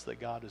shows us that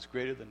God is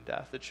greater than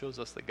death. It shows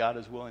us that God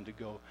is willing to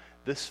go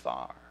this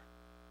far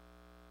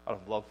out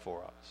of love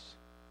for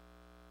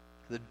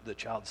us. The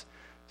child's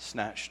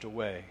snatched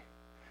away.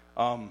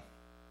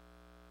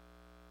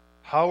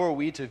 How are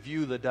we to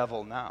view the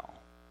devil now?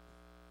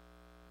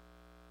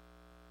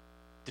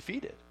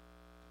 Defeated.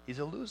 He's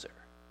a loser.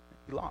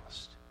 He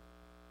lost.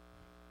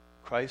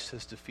 Christ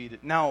has defeated.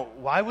 Now,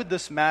 why would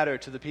this matter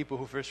to the people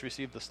who first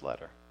received this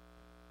letter?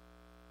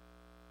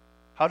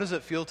 How does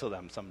it feel to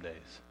them some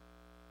days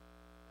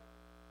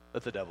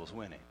that the devil's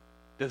winning?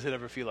 Does it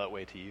ever feel that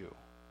way to you?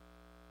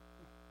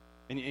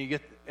 And you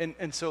get,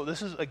 and so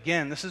this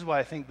is why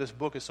I think this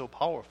book is so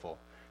powerful,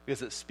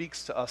 because it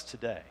speaks to us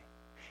today.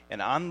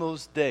 And on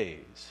those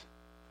days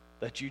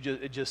that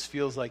it just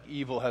feels like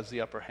evil has the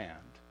upper hand,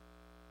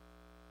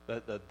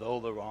 that though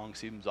the wrong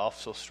seems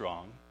off so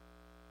strong,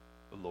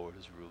 the Lord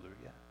is ruler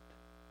yet.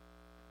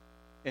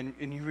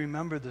 And you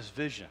remember this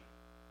vision.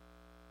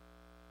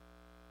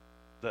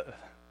 The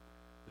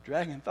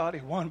dragon thought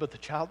he won, but the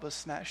child was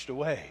snatched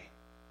away.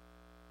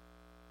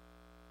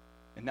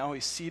 And now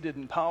he's seated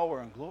in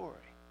power and glory.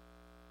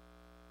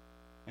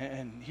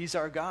 And he's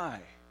our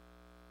guy.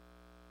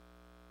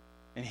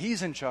 And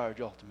he's in charge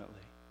ultimately.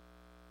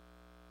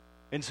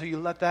 And so you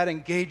let that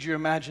engage your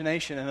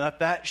imagination and let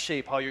that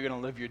shape how you're going to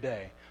live your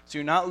day. So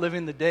you're not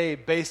living the day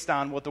based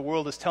on what the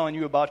world is telling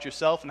you about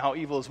yourself and how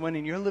evil is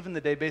winning. You're living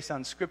the day based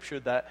on Scripture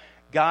that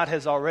God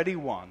has already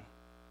won.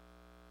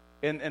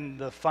 And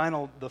the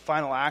final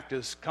act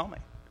is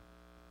coming.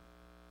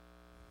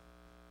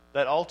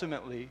 That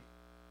ultimately,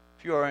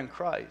 if you are in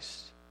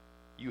Christ,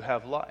 you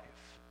have life.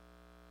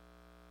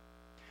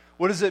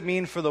 What does it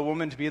mean for the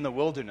woman to be in the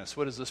wilderness?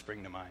 What does this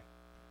bring to mind?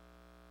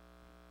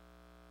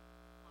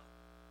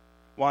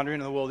 wandering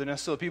in the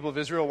wilderness. So the people of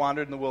Israel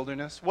wandered in the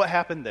wilderness. What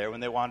happened there when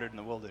they wandered in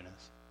the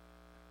wilderness?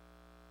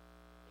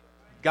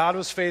 God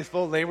was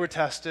faithful. They were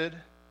tested.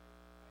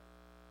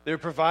 They were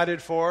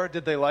provided for.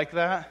 Did they like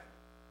that?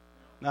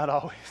 Not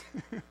always.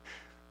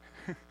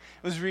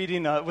 I was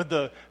reading with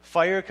the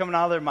fire coming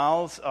out of their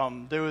mouths.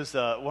 There was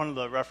one of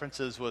the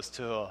references was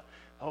to,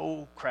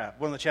 one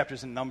of the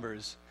chapters in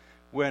Numbers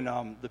when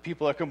the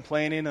people are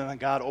complaining and then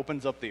God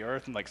opens up the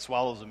earth and like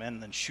swallows them in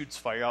and then shoots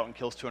fire out and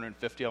kills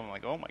 250 of them. I'm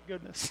like, oh my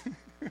goodness.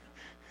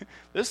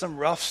 There's some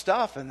rough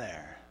stuff in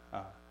there.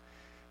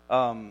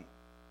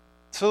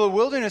 So the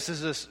wilderness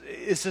is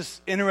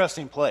this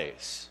interesting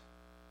place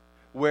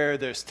where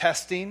there's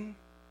testing,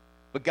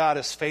 but God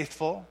is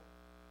faithful,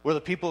 where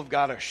the people of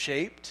God are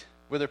shaped,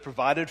 where they're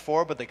provided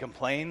for, but they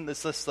complain.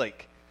 It's this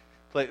like,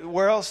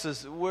 where else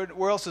does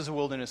the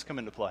wilderness come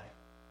into play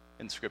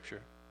in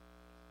Scripture?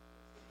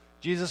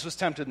 Jesus was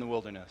tempted in the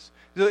wilderness.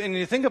 And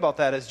you think about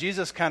that as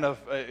Jesus kind of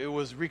it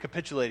was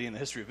recapitulating the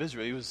history of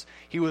Israel.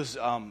 He was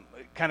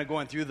kind of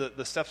going through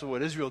the steps of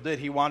what Israel did.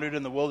 He wandered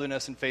in the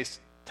wilderness and faced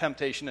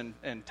temptation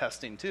and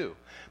testing too.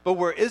 But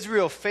where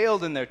Israel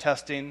failed in their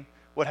testing,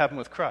 what happened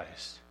with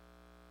Christ?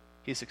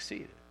 He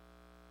succeeded.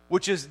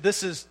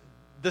 This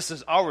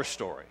is our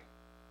story.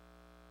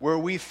 Where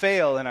we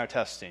fail in our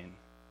testing,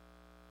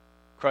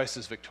 Christ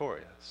is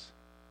victorious.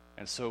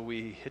 And so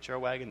we hitch our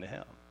wagon to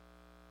him.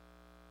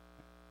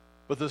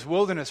 But this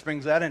wilderness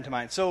brings that into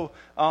mind. So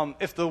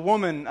if the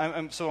woman,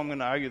 I'm going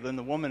to argue then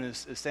the woman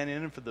is standing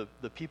in for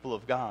the people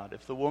of God.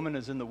 If the woman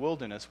is in the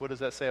wilderness, what does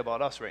that say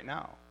about us right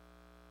now?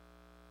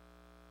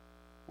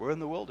 We're in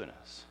the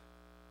wilderness.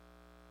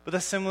 But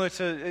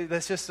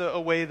that's just a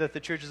way that the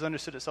church has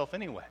understood itself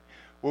anyway.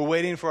 We're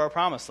waiting for our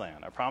promised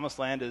land. Our promised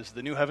land is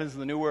the new heavens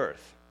and the new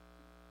earth.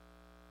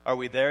 Are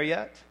we there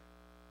yet?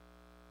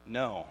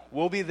 No.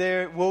 Will we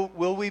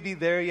be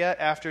there yet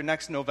after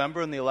next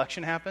November and the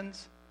election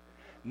happens?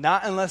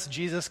 Not unless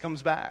Jesus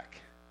comes back.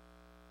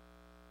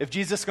 If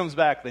Jesus comes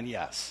back, then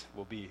yes,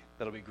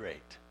 that'll be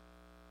great.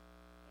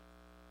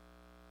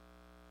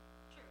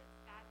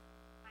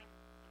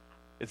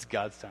 It's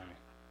God's timing.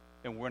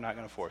 And we're not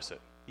going to force it.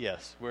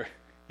 Yes.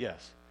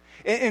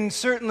 And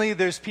certainly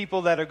there's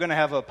people that are going to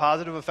have a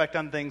positive effect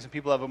on things and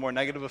people have a more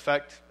negative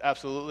effect,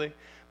 absolutely.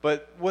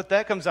 But what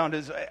that comes down to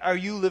is, are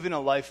you living a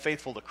life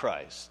faithful to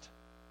Christ?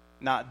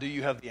 Not, do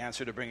you have the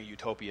answer to bring a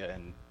utopia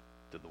into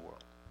the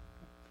world?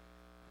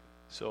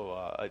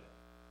 So,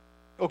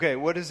 okay,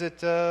 what is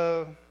it,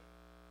 how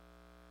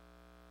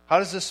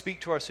does this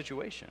speak to our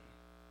situation?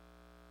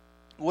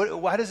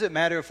 Why does it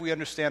matter if we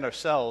understand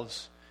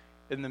ourselves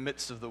in the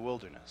midst of the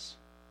wilderness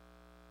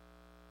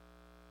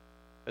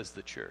as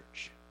the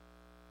church?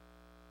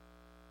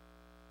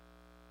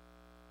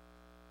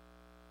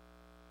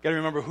 Got to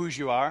remember whose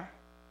you are.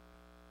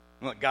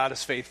 And that God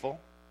is faithful.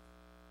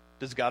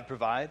 Does God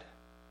provide?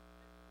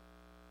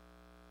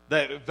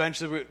 That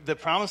eventually the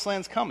promised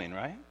land's coming,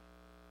 right?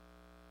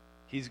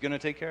 He's going to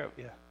take care of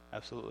it. Yeah,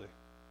 absolutely.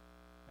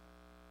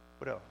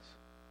 What else?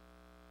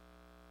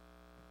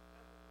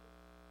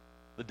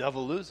 The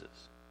devil loses.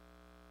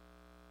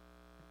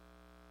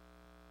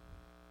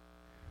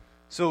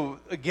 So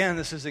again,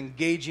 this is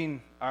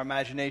engaging our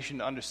imagination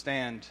to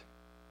understand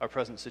our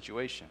present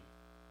situation.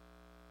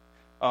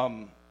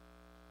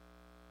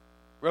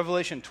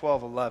 Revelation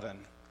 12:11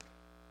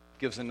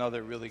 gives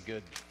another really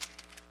good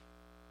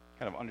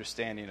kind of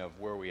understanding of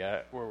where we're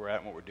at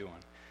and what we're doing.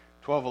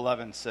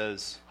 12:11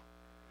 says,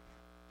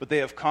 "But they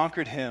have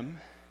conquered him."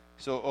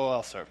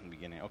 I'll start from the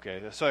beginning.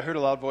 Okay, so I heard a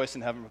loud voice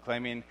in heaven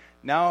proclaiming,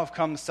 "Now have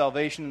come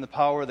salvation and the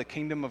power of the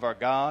kingdom of our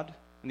God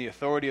and the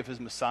authority of his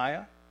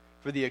Messiah.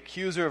 For the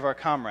accuser of our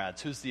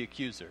comrades," who's the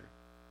accuser?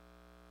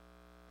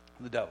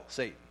 The devil,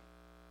 Satan,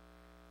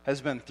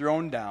 "has been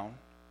thrown down,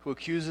 who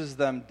accuses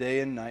them day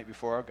and night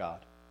before our God.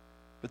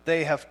 But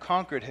they have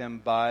conquered him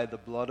by the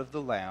blood of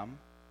the Lamb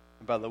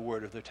and by the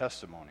word of their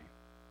testimony.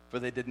 For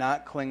they did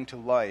not cling to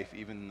life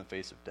even in the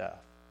face of death.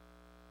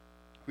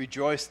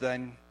 Rejoice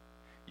then,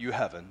 you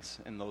heavens,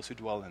 and those who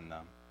dwell in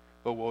them.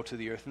 But woe to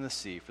the earth and the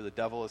sea, for the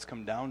devil has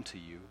come down to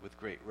you with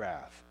great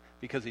wrath,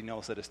 because he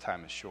knows that his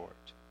time is short."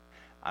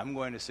 I'm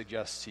going to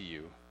suggest to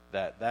you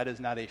that is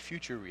not a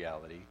future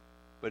reality,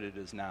 but it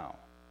is now.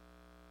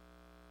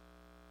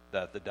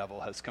 That the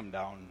devil has come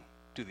down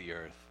to the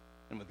earth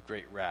and with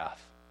great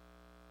wrath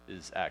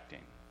is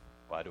acting.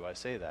 Why do I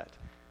say that?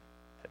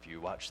 Have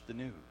you watched the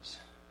news?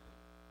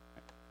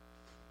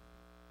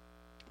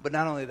 But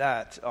not only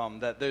that,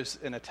 that there's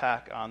an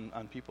attack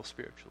on people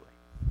spiritually.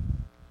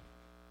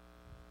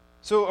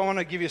 So I want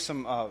to give you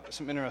some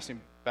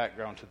interesting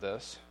background to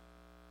this.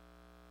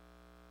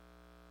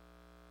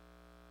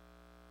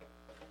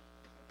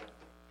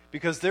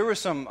 Because there were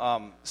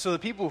some, so the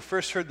people who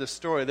first heard this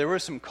story, there were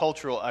some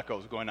cultural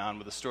echoes going on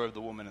with the story of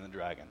the woman and the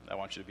dragon I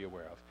want you to be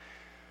aware of.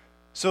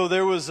 So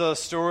there was a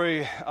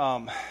story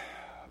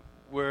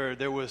where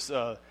there was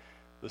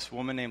this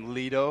woman named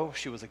Leto.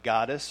 She was a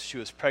goddess. She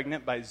was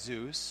pregnant by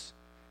Zeus.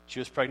 She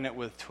was pregnant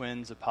with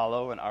twins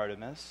Apollo and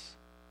Artemis.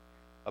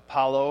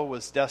 Apollo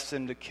was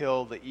destined to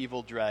kill the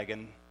evil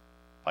dragon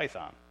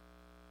Python.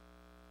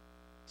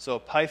 So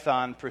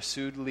Python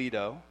pursued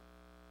Leto,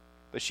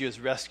 but she was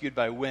rescued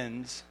by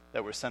winds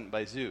that were sent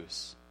by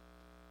Zeus.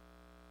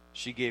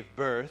 She gave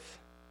birth,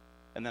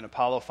 and then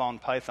Apollo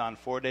found Python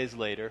 4 days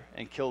later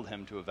and killed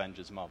him to avenge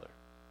his mother.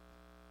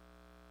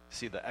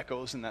 See the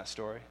echoes in that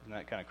story? Isn't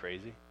that kind of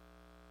crazy?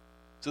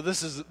 So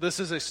this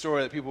is a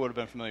story that people would have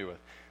been familiar with.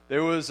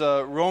 There was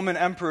Roman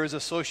emperors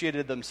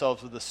associated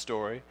themselves with this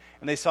story,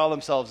 and they saw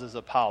themselves as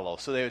Apollo.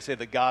 So they would say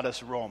the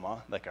goddess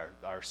Roma, like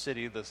our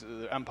city,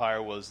 the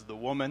empire was the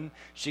woman.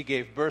 She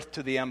gave birth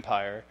to the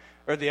empire,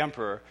 or the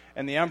emperor,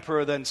 and the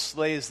emperor then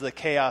slays the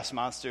chaos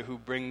monster who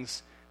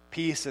brings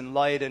peace and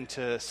light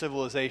into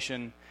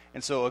civilization.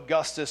 And so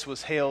Augustus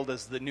was hailed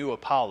as the new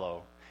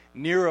Apollo.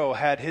 Nero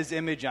had his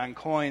image on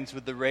coins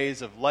with the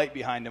rays of light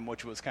behind him,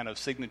 which was kind of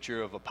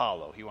signature of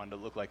Apollo. He wanted to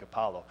look like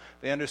Apollo.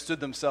 They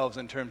understood themselves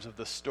in terms of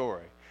the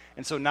story.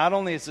 And so not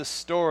only is this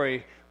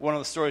story one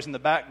of the stories in the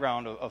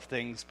background of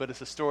things, but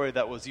it's a story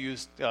that was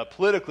used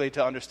politically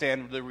to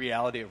understand the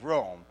reality of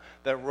Rome.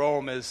 That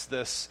Rome is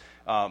this,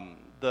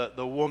 the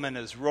woman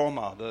is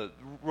Roma, the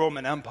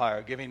Roman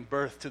Empire, giving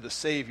birth to the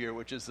Savior,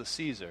 which is the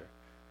Caesar.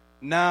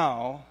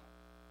 Now,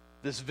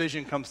 this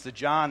vision comes to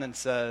John and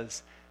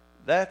says,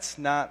 that's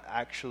not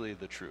actually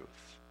the truth.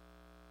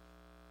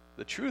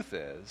 The truth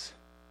is,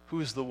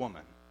 who's the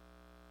woman?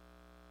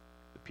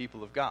 The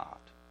people of God.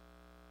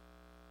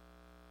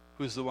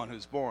 Who's the one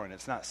who's born?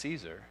 It's not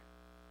Caesar.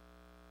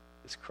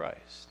 It's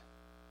Christ.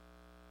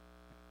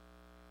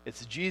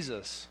 It's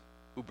Jesus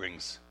who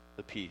brings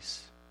the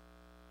peace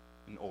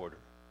and order,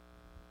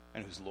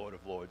 and who's Lord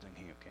of Lords and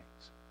King of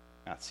Kings,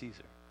 not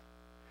Caesar.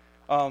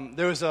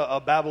 There was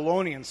a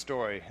Babylonian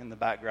story in the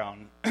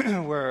background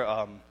where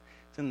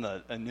it's in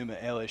the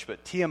Enuma Elish,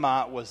 but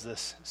Tiamat was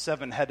this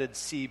seven-headed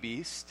sea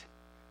beast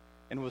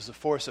and was the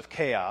force of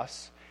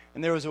chaos.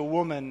 And there was a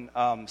woman,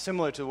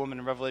 similar to the woman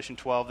in Revelation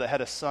 12, that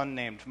had a son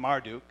named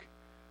Marduk,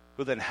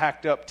 who then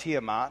hacked up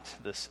Tiamat,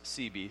 this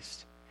sea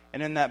beast.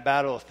 And in that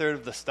battle, a third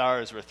of the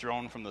stars were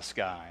thrown from the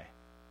sky.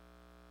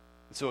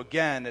 And so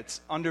again,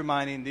 it's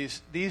undermining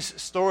these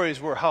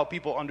stories were how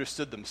people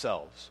understood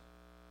themselves.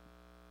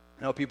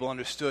 How people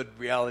understood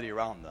reality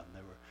around them. They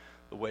were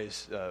the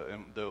ways,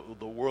 the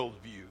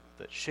worldview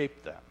that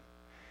shaped them.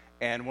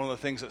 And one of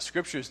the things that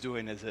Scripture is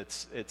doing is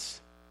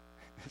it's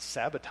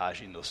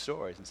sabotaging those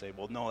stories and say,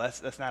 well, no,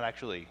 that's not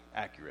actually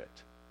accurate.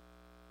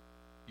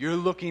 You're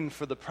looking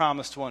for the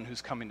promised one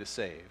who's coming to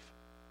save.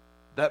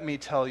 Let me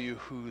tell you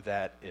who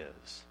that is.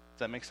 Does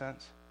that make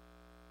sense?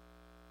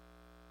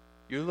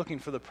 You're looking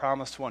for the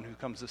promised one who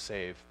comes to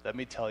save. Let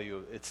me tell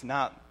you, it's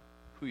not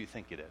who you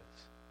think it is.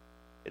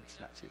 It's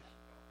not you.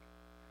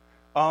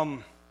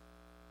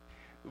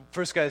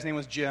 First guy's name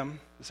was Jim.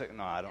 The second,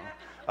 no, I don't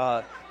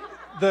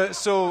know.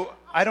 So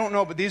I don't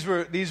know, but these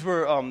were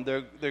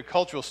their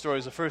cultural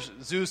stories. The first,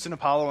 Zeus and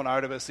Apollo and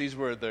Artemis, these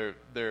were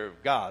their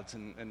gods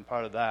and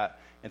part of that.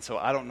 And so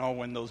I don't know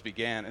when those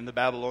began. And the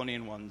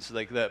Babylonian ones,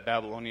 like that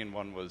Babylonian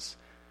one was,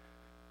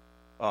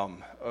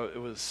 it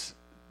was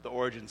the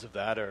origins of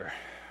that are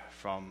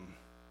from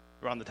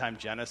around the time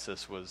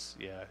Genesis was.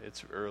 Yeah,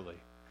 it's early.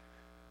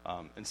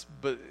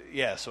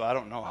 So I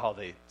don't know how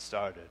they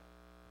started.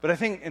 But I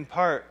think in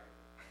part,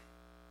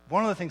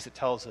 one of the things it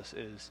tells us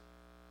is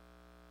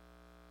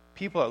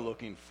people are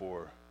looking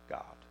for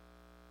God.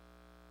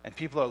 And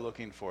people are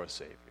looking for a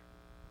Savior.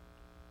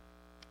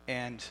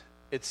 And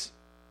it's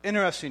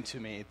interesting to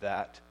me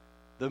that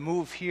the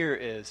move here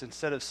is,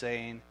 instead of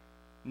saying,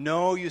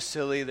 no, you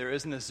silly, there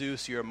isn't a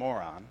Zeus, you're a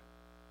moron,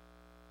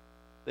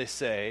 they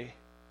say,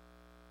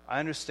 I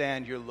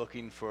understand you're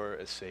looking for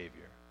a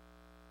Savior.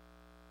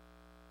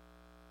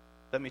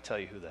 Let me tell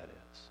you who that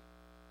is.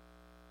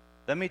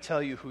 Let me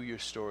tell you who your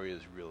story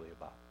is really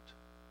about.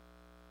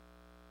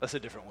 That's a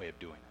different way of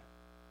doing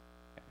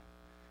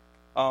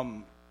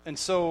it. And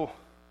so,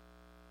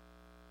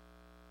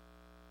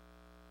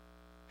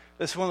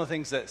 that's one of the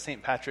things that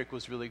St. Patrick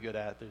was really good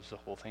at. There's a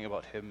whole thing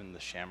about him and the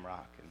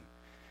shamrock. And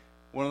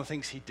one of the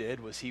things he did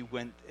was he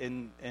went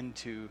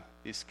into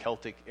these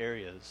Celtic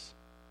areas.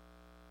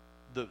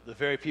 The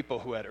very people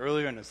who had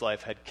earlier in his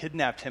life had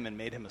kidnapped him and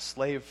made him a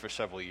slave for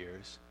several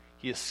years.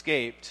 He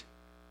escaped,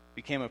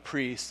 became a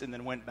priest, and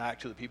then went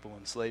back to the people who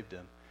enslaved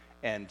him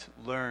and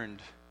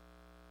learned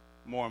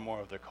more and more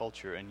of their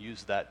culture and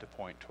used that to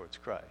point towards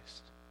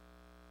Christ.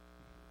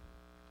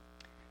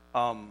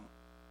 I'll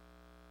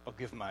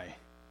give my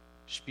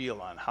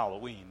spiel on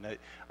Halloween.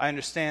 I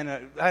understand,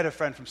 I had a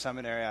friend from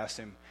seminary, I asked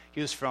him,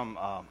 he was from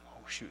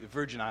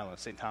Virgin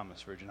Islands, St.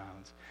 Thomas, Virgin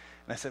Islands.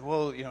 And I said,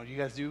 well, do you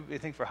guys do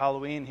anything for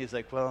Halloween? He's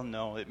like, well,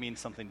 no, it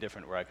means something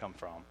different where I come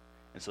from.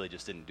 And so they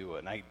just didn't do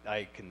it. And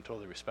I can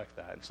totally respect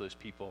that. And so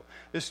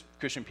there's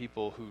Christian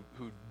people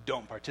who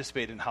don't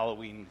participate in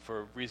Halloween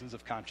for reasons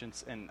of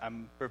conscience, and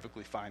I'm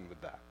perfectly fine with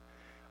that.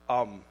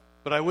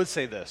 But I would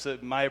say this,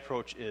 that my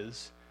approach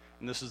is,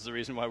 and this is the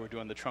reason why we're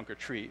doing the trunk or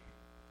treat,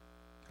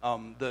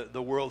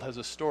 the world has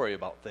a story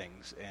about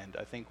things, and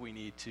I think we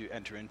need to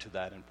enter into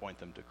that and point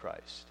them to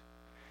Christ.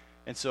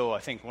 And so I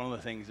think one of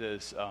the things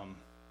is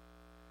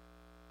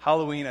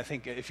Halloween, I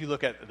think if you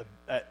look at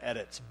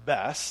its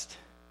best,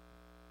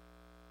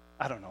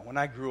 I don't know, when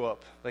I grew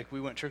up, like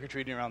we went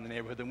trick-or-treating around the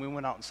neighborhood, then we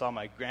went out and saw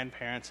my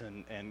grandparents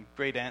and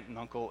great aunt and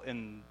uncle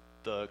in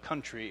the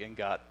country and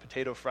got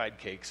potato fried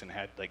cakes and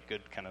had like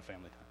good kind of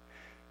family time.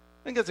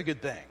 I think that's a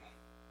good thing.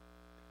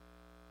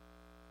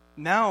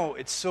 Now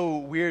it's so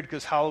weird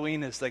because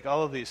Halloween is like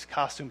all of these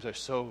costumes are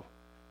so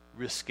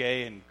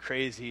risque and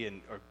crazy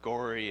or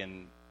gory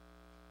and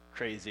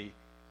crazy.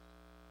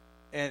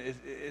 And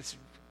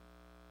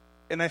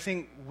and I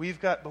think we've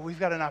got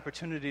an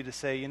opportunity to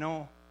say,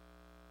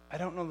 I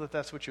don't know that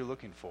that's what you're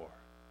looking for.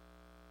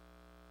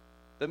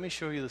 Let me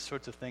show you the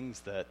sorts of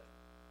things that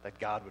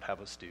God would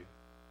have us do.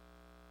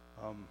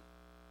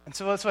 And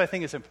so that's why I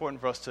think it's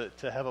important for us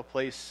to have a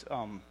place.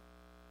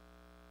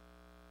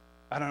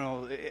 I don't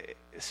know.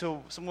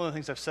 So some of the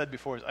things I've said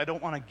before is I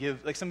don't want to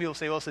give, like some people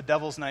say, well, it's the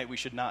devil's night, we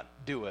should not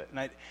do it. And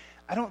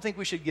I don't think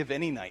we should give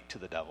any night to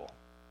the devil.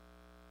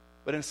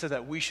 But instead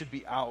that we should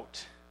be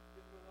out,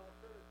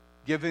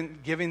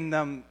 giving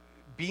them,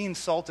 being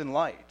salt and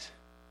light.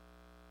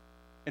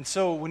 And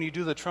so when you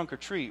do the trunk or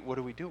treat, what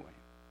are we doing?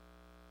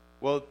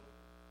 Well,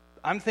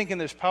 I'm thinking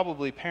there's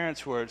probably parents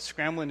who are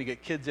scrambling to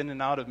get kids in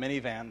and out of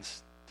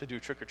minivans to do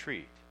trick or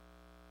treat.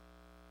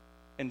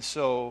 And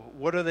so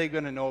what are they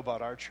going to know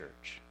about our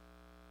church?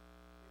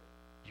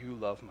 You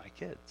love my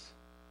kids.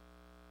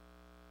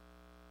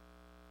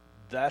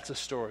 That's a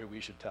story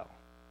we should tell.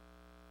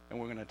 And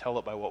we're going to tell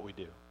it by what we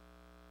do.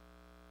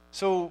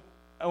 So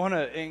I want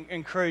to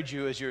encourage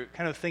you as you're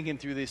kind of thinking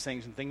through these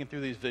things and thinking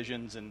through these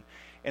visions and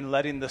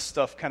letting this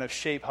stuff kind of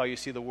shape how you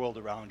see the world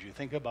around you.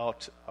 Think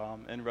about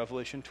in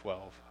Revelation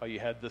 12 how you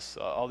had this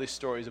all these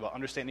stories about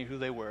understanding who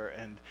they were,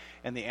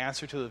 and the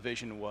answer to the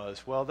vision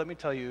was, well, let me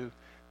tell you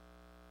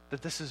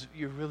that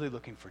you're really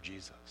looking for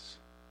Jesus.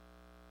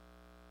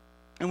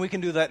 And we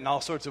can do that in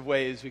all sorts of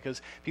ways because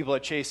people are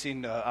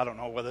chasing, I don't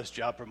know, whether it's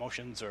job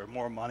promotions or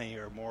more money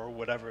or more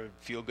whatever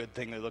feel-good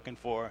thing they're looking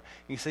for. And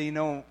you say,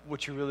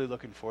 what you're really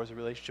looking for is a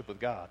relationship with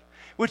God.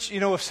 Which,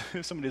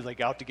 if somebody's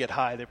like out to get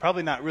high, they're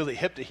probably not really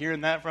hip to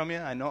hearing that from you.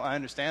 I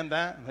understand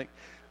that. I'm like,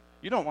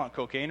 you don't want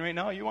cocaine right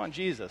now. You want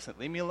Jesus.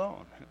 Leave me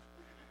alone.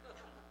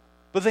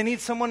 But they need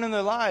someone in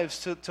their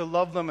lives to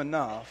love them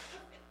enough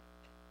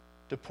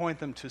to point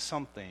them to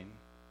something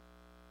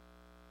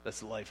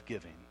that's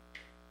life-giving.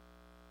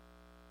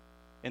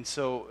 And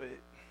so,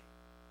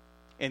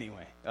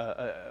 anyway,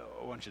 I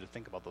want you to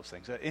think about those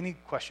things. Any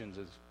questions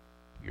as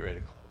you're ready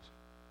to close?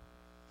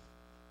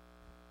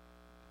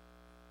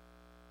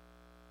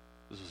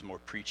 This was more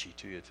preachy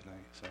to you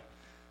tonight. So,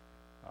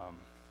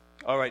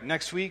 all right,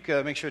 next week,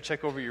 make sure to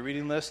check over your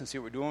reading list and see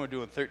what we're doing. We're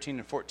doing 13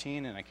 and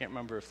 14, and I can't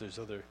remember if there's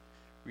other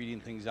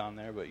reading things on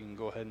there, but you can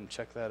go ahead and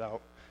check that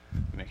out.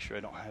 Make sure I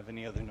don't have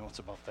any other notes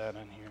about that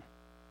on here.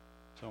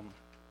 So,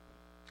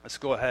 let's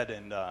go ahead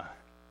and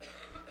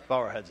bow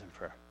our heads in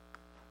prayer.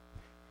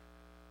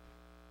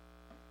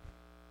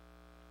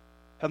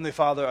 Heavenly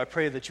Father, I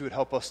pray that you would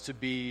help us to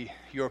be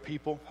your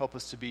people, help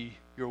us to be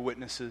your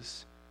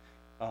witnesses,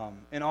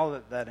 and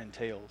all that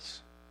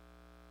entails.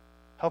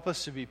 Help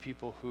us to be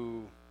people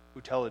who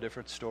tell a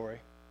different story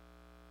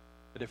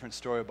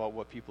about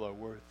what people are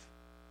worth,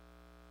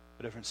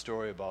 a different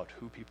story about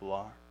who people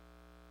are,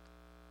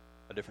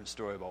 a different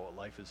story about what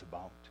life is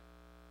about,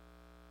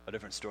 a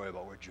different story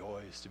about where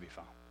joy is to be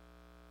found.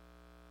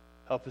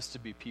 Help us to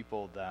be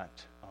people that,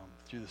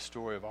 through the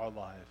story of our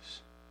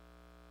lives,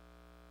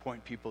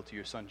 point people to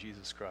your Son,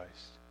 Jesus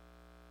Christ,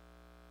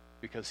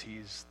 because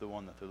he's the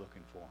one that they're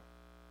looking for.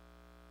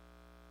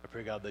 I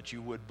pray, God, that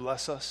you would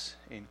bless us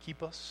and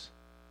keep us,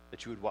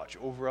 that you would watch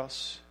over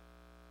us,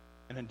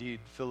 and indeed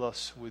fill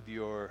us with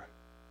your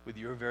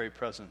very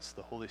presence,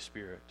 the Holy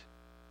Spirit,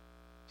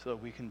 so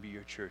that we can be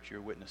your church, your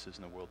witnesses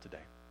in the world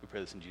today. We pray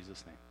this in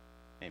Jesus'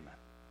 name. Amen.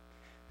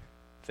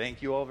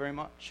 Thank you all very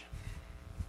much.